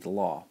declared to be the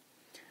law.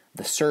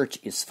 The search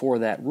is for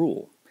that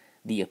rule.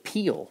 The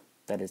appeal,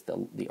 that is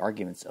the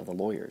arguments of the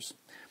lawyers,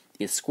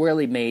 is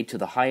squarely made to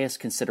the highest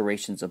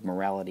considerations of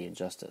morality and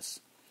justice.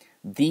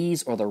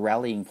 These are the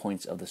rallying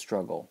points of the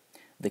struggle.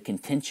 The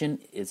contention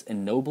is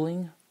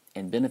ennobling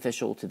and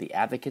beneficial to the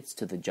advocates,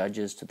 to the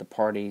judges, to the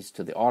parties,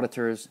 to the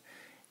auditors,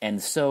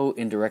 and so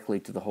indirectly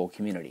to the whole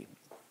community.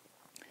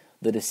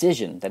 The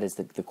decision, that is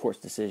the court's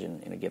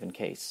decision in a given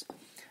case,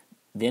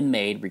 then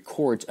made,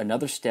 records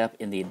another step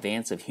in the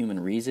advance of human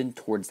reason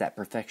towards that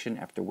perfection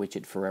after which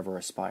it forever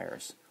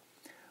aspires.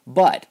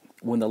 But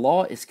when the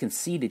law is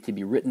conceded to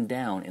be written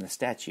down in a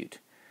statute,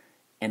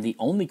 and the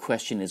only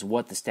question is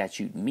what the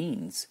statute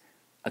means,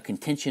 a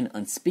contention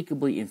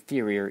unspeakably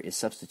inferior is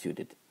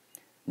substituted.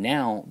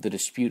 Now the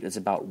dispute is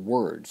about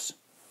words.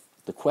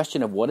 The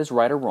question of what is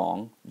right or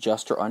wrong,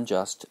 just or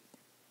unjust,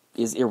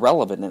 is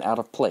irrelevant and out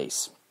of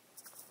place.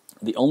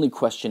 The only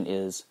question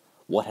is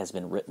what has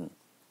been written.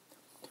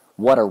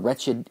 What a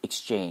wretched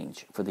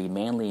exchange for the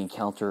manly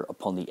encounter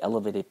upon the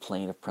elevated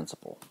plane of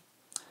principle.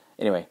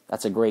 Anyway,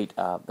 that's a great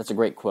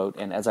quote.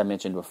 And as I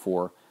mentioned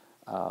before,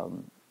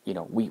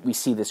 we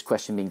see this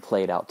question being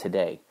played out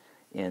today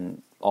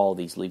in all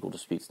these legal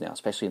disputes now,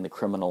 especially in the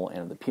criminal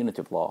and the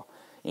punitive law.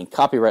 In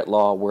copyright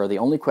law, where the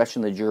only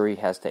question the jury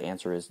has to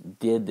answer is,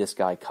 did this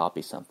guy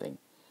copy something?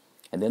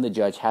 And then the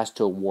judge has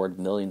to award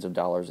millions of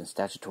dollars in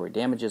statutory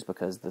damages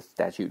because the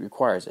statute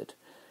requires it.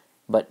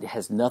 But it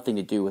has nothing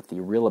to do with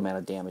the real amount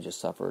of damages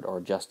suffered or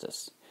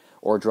justice.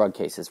 Or drug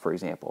cases, for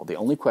example. The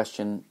only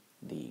question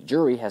the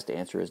jury has to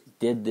answer is,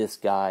 did this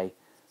guy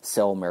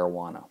sell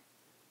marijuana?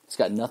 It's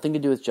got nothing to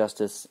do with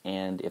justice,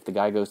 and if the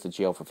guy goes to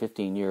jail for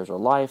 15 years or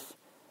life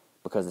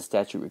because the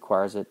statute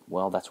requires it,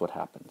 well, that's what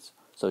happens.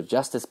 So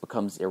justice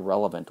becomes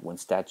irrelevant when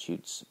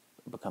statutes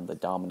become the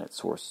dominant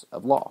source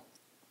of law.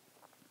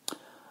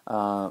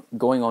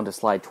 Going on to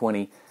slide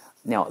 20.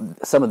 Now,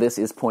 some of this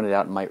is pointed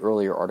out in my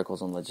earlier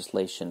articles on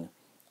legislation.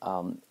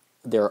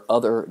 There are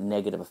other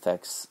negative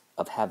effects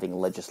of having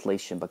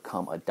legislation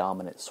become a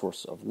dominant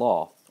source of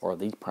law, or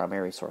the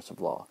primary source of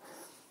law.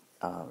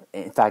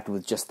 In fact,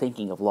 with just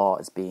thinking of law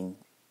as being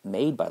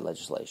made by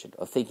legislation,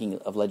 of thinking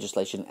of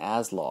legislation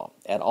as law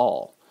at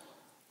all,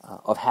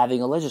 of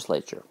having a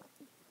legislature.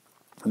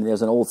 I mean,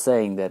 there's an old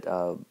saying that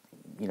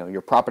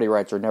your property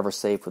rights are never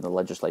safe when the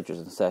legislature's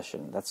in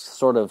session. That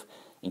sort of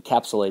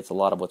encapsulates a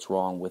lot of what's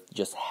wrong with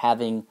just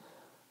having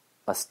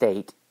a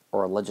state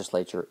or a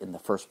legislature in the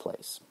first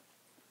place.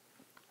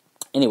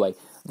 Anyway,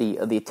 the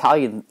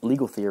Italian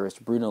legal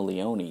theorist Bruno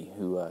Leoni,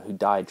 who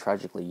died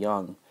tragically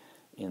young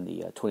in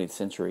the 20th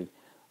century,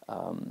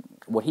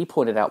 what he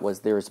pointed out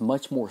was there is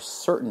much more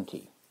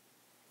certainty,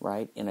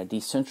 right, in a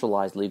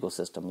decentralized legal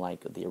system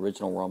like the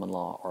original Roman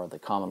law or the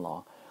common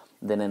law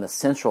than in a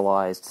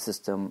centralized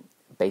system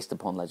based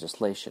upon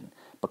legislation.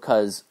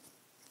 Because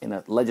in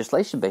a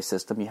legislation-based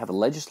system, you have a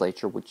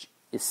legislature which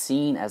is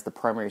seen as the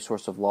primary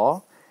source of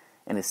law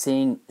and is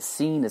seen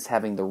as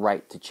having the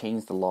right to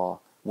change the law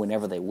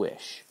whenever they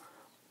wish.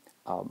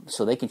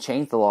 So they can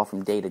change the law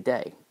from day to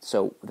day.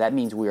 So that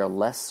means we are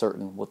less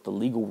certain what the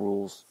legal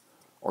rules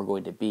are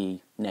going to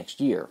be next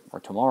year or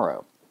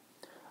tomorrow.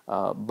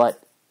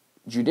 But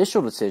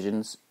judicial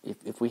decisions,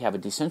 if we have a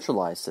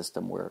decentralized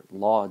system where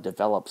law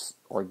develops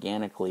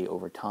organically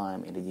over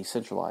time in a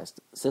decentralized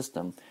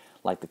system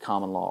like the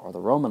common law or the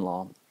Roman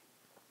law,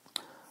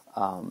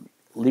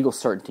 legal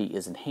certainty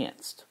is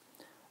enhanced.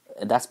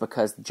 And that's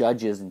because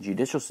judges and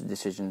judicial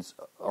decisions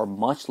are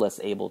much less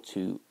able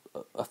to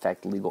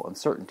affect legal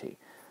uncertainty.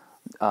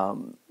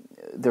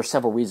 There are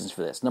several reasons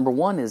for this. Number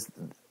one is,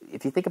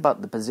 if you think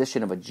about the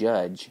position of a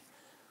judge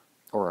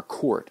or a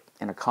court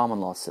in a common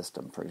law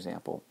system, for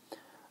example,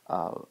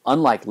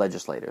 unlike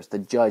legislators, the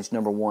judge,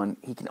 number one,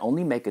 he can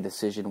only make a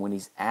decision when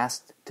he's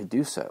asked to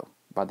do so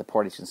by the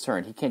parties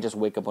concerned. He can't just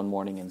wake up one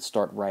morning and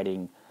start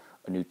writing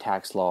a new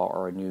tax law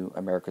or a new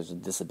Americans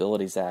with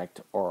Disabilities Act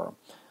or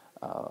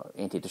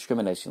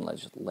anti-discrimination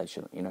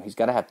legislation. He's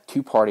got to have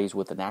two parties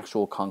with an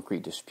actual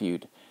concrete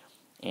dispute,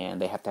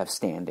 and they have to have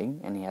standing,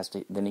 and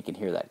then he can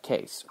hear that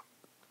case.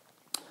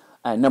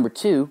 Number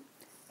two,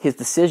 his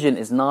decision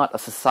is not a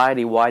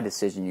society-wide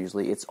decision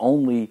usually. It's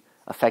only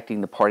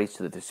affecting the parties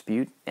to the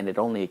dispute, and it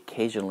only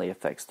occasionally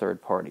affects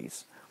third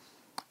parties.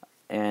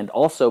 And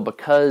also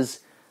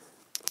because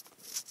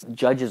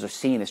judges are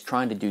seen as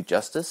trying to do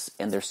justice,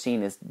 and they're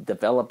seen as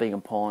developing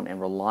upon and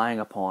relying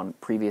upon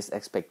previous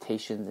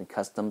expectations and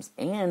customs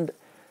and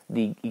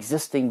the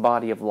existing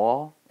body of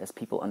law as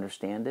people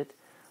understand it,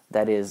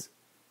 that is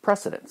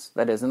precedents.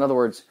 That is, in other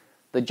words,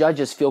 the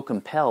judges feel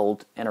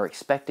compelled and are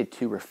expected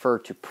to refer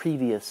to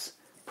previous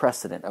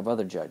precedent of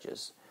other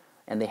judges,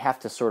 and they have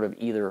to sort of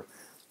either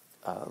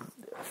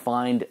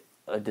find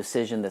a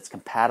decision that's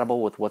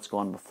compatible with what's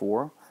gone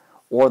before,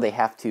 or they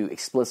have to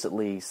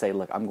explicitly say,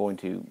 look, I'm going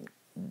to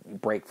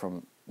break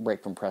from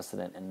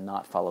precedent and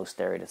not follow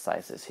stare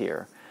decisis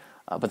here.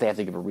 But they have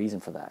to give a reason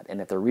for that.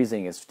 And if their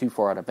reasoning is too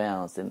far out of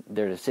bounds, then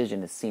their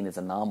decision is seen as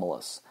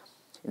anomalous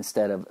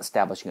instead of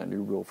establishing a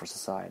new rule for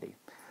society.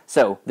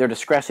 So their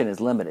discretion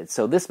is limited.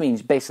 So this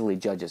means basically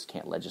judges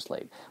can't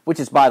legislate, which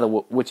is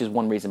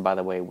one reason, by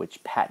the way,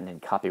 which patent and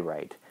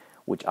copyright,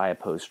 which I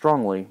oppose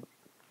strongly,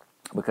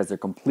 because they're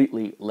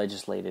completely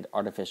legislated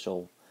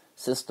artificial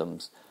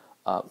systems,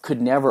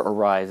 could never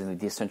arise in a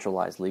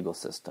decentralized legal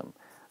system.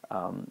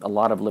 A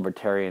lot of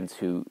libertarians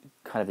who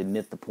kind of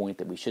admit the point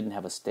that we shouldn't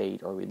have a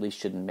state, or we at least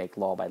shouldn't make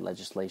law by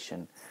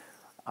legislation,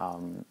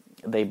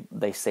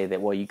 they say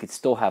that, well, you could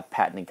still have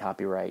patent and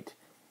copyright,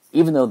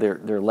 even though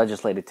they're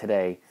legislated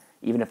today.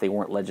 Even if they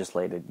weren't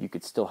legislated, you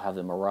could still have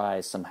them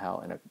arise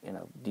somehow in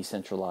a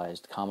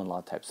decentralized common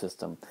law type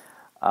system.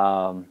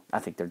 I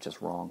think they're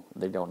just wrong.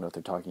 They don't know what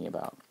they're talking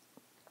about.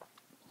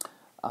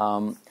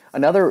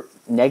 Another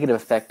negative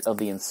effect of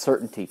the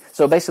uncertainty.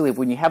 So basically,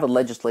 when you have a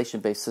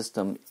legislation-based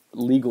system,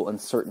 legal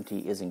uncertainty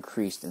is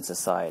increased in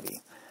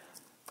society.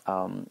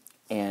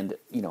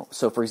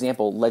 So for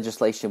example,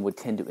 legislation would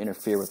tend to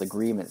interfere with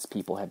agreements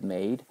people have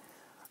made.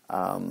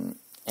 In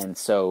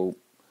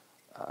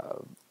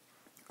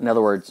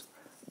other words,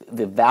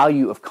 the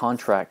value of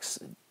contracts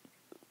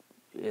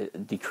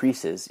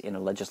decreases in a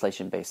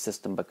legislation-based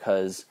system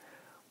because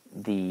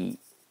the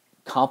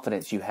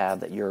confidence you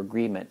have that your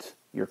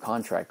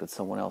contract with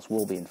someone else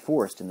will be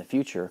enforced in the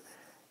future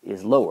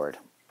is lowered.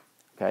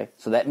 Okay?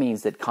 So that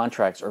means that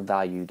contracts are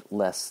valued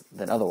less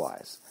than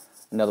otherwise.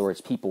 In other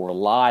words, people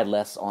rely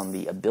less on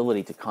the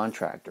ability to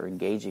contract or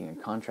engaging in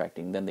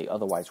contracting than they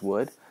otherwise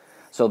would.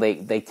 So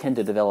they tend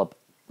to develop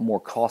more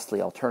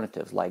costly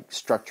alternatives, like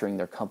structuring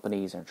their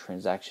companies and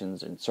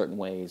transactions in certain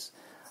ways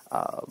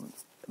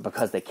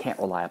because they can't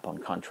rely upon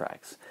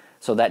contracts.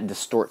 So that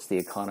distorts the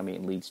economy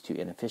and leads to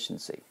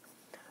inefficiency.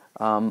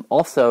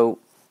 Also,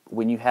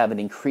 when you have an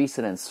increase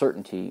in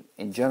uncertainty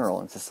in general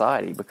in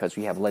society, because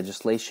we have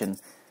legislation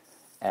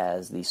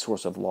as the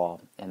source of law,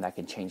 and that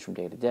can change from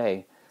day to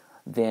day,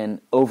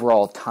 then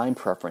overall time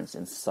preference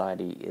in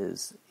society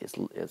is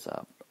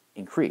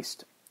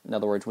increased. In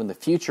other words, when the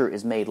future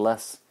is made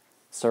less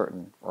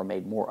certain or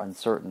made more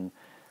uncertain,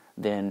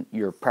 then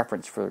your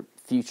preference for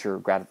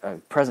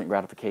present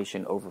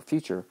gratification over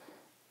future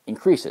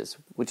increases,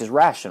 which is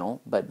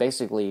rational, but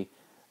basically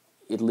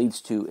it leads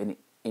to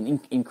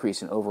an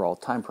increase in overall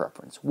time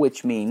preference,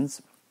 which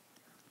means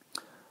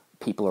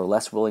people are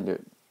less willing to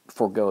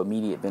forego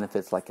immediate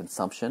benefits like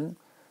consumption,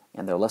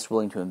 and they're less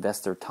willing to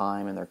invest their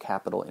time and their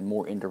capital in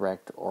more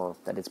indirect, or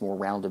that it's more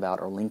roundabout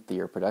or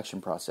lengthier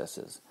production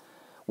processes,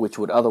 which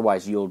would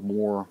otherwise yield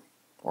more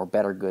or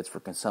better goods for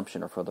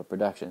consumption or further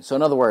production. So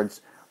in other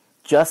words,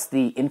 just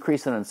the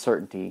increase in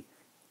uncertainty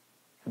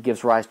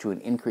gives rise to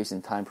an increase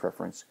in time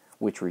preference,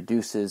 which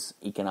reduces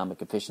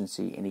economic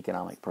efficiency and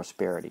economic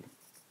prosperity.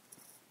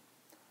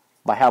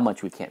 By how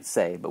much we can't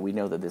say, but we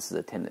know that this is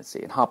a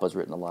tendency. And Hoppe's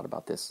written a lot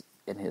about this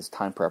in his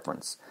time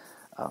preference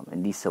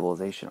and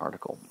decivilization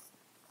article.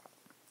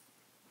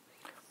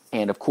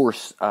 And of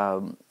course,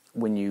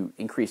 when you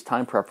increase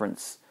time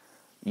preference,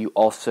 you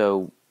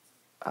also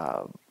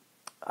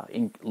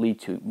lead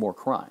to more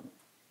crime.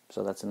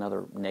 So that's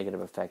another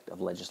negative effect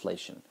of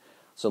legislation.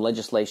 So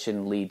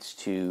legislation leads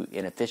to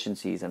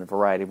inefficiencies in a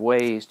variety of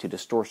ways, to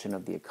distortion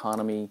of the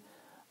economy.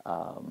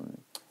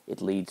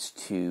 It leads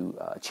to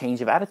a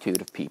change of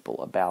attitude of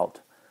people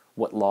about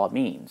what law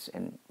means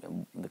and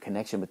the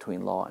connection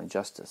between law and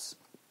justice.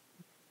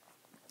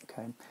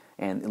 Okay,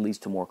 and it leads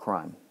to more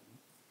crime.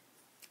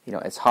 You know,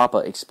 as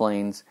Hoppe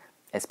explains,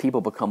 as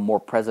people become more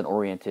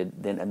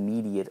present-oriented, then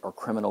immediate or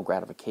criminal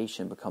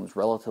gratification becomes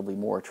relatively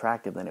more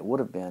attractive than it would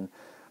have been,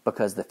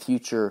 because the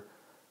future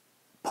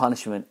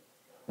punishment,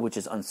 which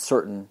is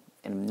uncertain,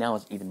 and now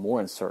it's even more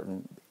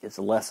uncertain, is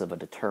less of a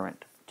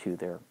deterrent to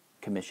their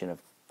commission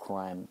of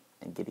crime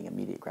and getting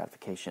immediate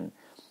gratification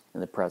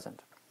in the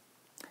present.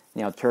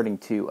 Now, turning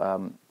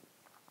to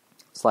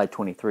slide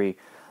 23,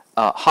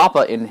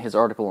 Hoppe, in his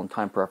article on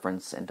time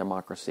preference and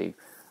democracy,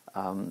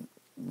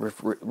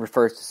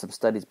 refers to some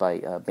studies by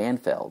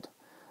Banfield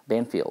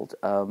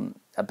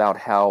about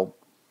how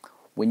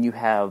when you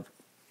have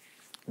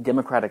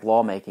democratic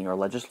lawmaking or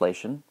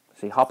legislation,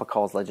 see, Hoppe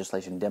calls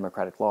legislation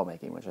democratic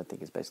lawmaking, which I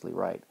think is basically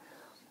right.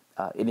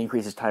 It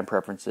increases time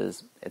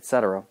preferences,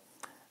 etc.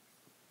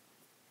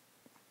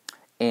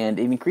 And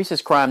it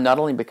increases crime not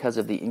only because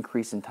of the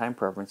increase in time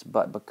preference,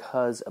 but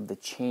because of the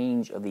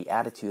change of the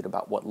attitude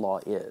about what law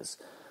is.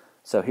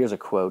 So here's a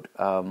quote.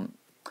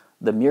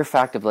 The mere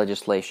fact of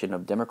legislation,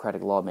 of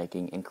democratic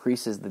lawmaking,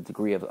 increases the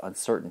degree of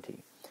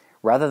uncertainty.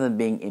 Rather than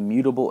being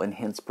immutable and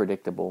hence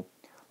predictable,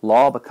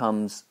 law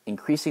becomes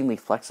increasingly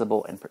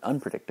flexible and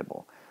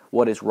unpredictable.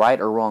 What is right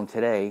or wrong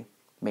today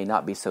may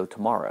not be so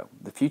tomorrow.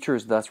 The future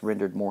is thus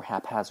rendered more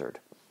haphazard.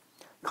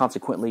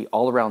 Consequently,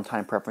 all-around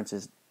time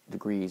preferences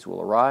degrees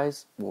will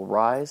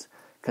rise,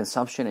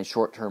 consumption and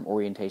short-term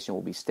orientation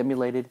will be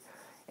stimulated,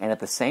 and at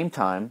the same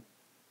time,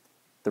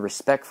 the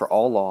respect for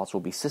all laws will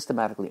be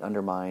systematically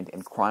undermined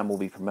and crime will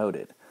be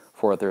promoted.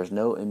 For if there is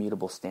no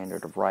immutable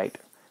standard of right,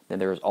 then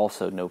there is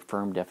also no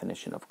firm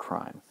definition of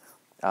crime.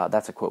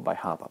 That's a quote by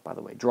Hoppe, by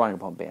the way, drawing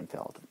upon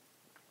Banfield.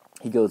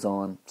 He goes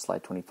on,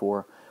 slide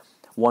 24,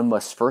 one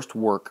must first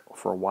work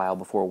for a while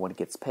before one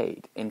gets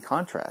paid. In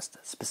contrast,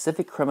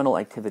 specific criminal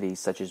activities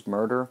such as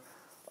murder,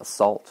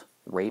 assault,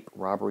 rape,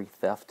 robbery,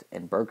 theft,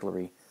 and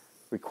burglary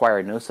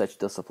require no such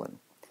discipline.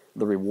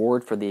 The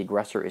reward for the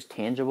aggressor is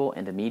tangible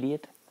and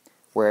immediate,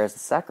 whereas the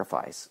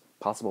sacrifice,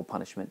 possible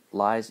punishment,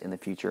 lies in the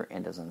future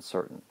and is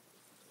uncertain.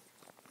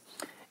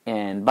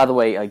 And by the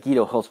way,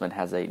 Guido Hülsmann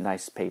has a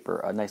nice paper,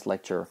 a nice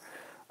lecture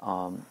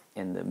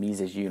in the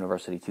Mises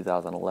University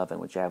 2011,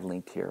 which I have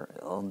linked here,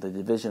 on the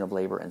division of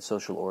labor and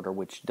social order,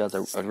 which does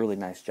a really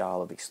nice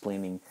job of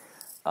explaining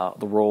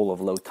the role of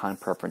low time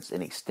preference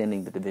in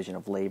extending the division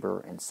of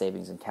labor and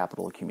savings and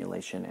capital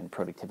accumulation and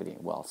productivity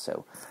and wealth.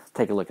 So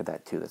take a look at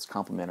that too. That's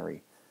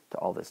complementary to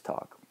all this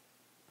talk.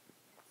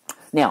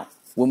 Now,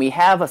 when we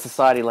have a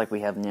society like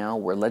we have now,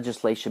 where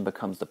legislation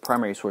becomes the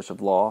primary source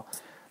of law,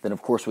 then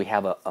of course we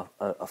have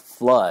a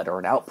flood or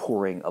an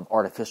outpouring of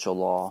artificial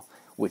law,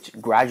 which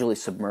gradually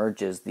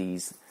submerges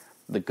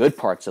the good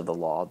parts of the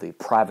law, the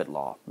private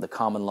law, the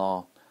common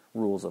law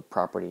rules of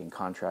property and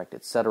contract,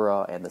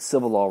 etc., and the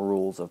civil law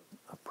rules of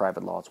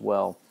private law as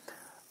well.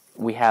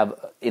 We have,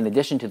 in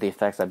addition to the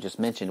effects I've just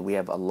mentioned, we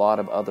have a lot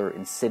of other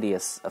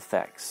insidious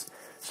effects.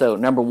 So,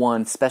 number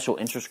one, special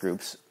interest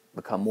groups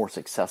become more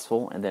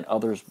successful, and then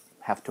others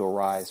have to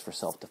arise for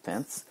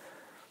self-defense.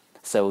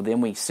 So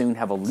then we soon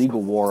have a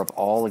legal war of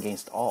all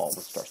against all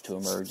that starts to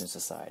emerge in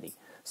society.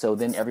 So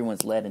then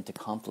everyone's led into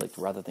conflict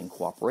rather than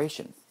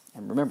cooperation.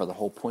 And remember, the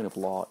whole point of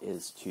law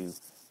is to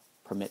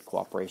permit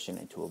cooperation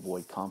and to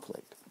avoid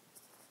conflict.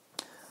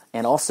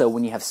 And also,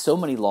 when you have so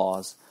many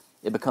laws,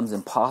 it becomes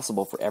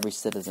impossible for any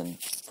citizen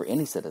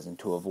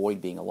to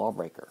avoid being a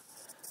lawbreaker,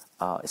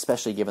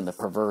 especially given the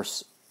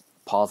perverse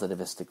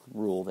positivistic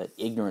rule that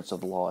ignorance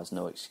of the law is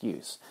no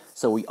excuse.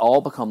 So we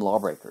all become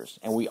lawbreakers,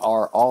 and we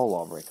are all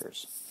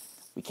lawbreakers.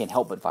 We can't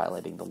help but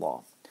violating the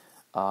law.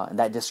 And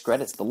that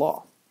discredits the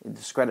law. It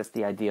discredits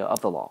the idea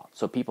of the law.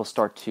 So people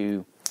start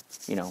to,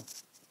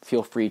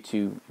 feel free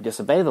to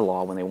disobey the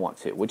law when they want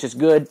to, which is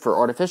good for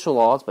artificial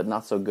laws, but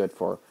not so good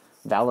for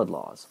valid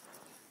laws.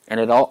 And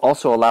it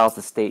also allows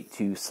the state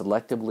to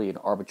selectively and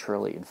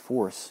arbitrarily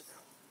enforce,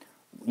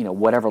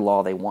 whatever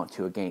law they want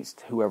to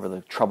against whoever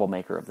the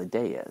troublemaker of the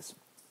day is.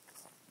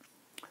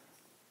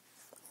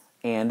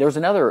 And there's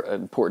another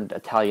important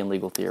Italian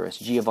legal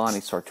theorist, Giovanni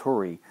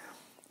Sartori,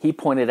 he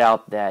pointed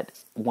out that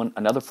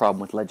another problem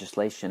with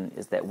legislation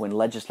is that when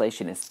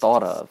legislation is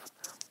thought of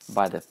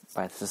by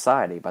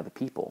society, by the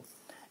people,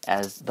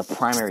 as the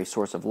primary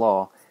source of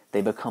law,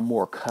 they become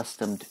more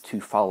accustomed to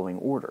following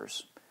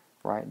orders,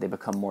 right? They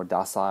become more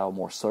docile,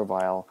 more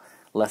servile,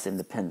 less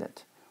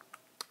independent.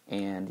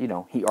 And,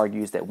 he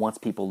argues that once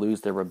people lose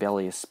their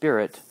rebellious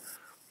spirit,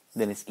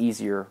 then it's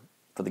easier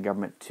for the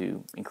government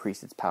to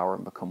increase its power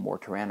and become more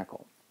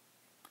tyrannical.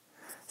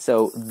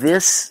 So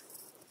this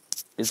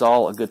is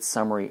all a good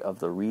summary of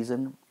the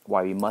reason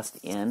why we must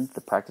end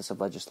the practice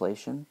of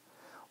legislation,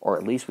 or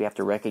at least we have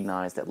to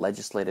recognize that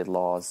legislated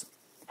laws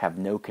have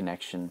no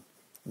connection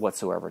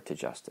whatsoever to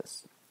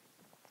justice.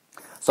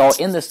 So I'll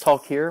end this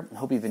talk here. I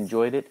hope you've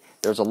enjoyed it.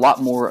 There's a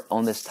lot more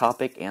on this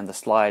topic, and the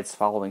slides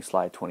following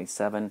slide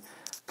 27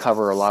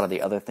 cover a lot of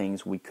the other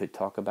things we could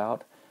talk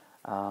about.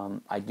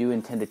 I do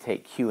intend to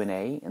take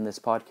Q&A in this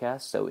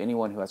podcast, so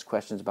anyone who has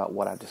questions about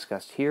what I've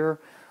discussed here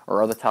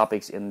or other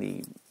topics in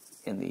the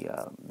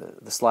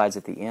slides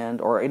at the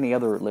end, or any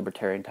other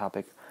libertarian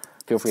topic,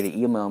 feel free to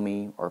email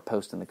me or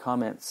post in the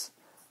comments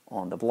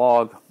on the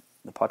blog,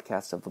 the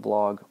podcast of the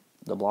blog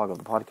of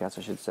the podcast,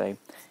 I should say,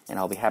 and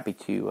I'll be happy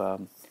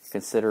to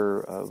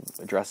consider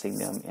addressing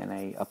them in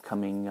a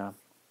upcoming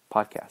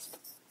podcast.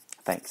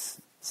 Thanks.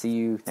 See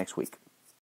you next week.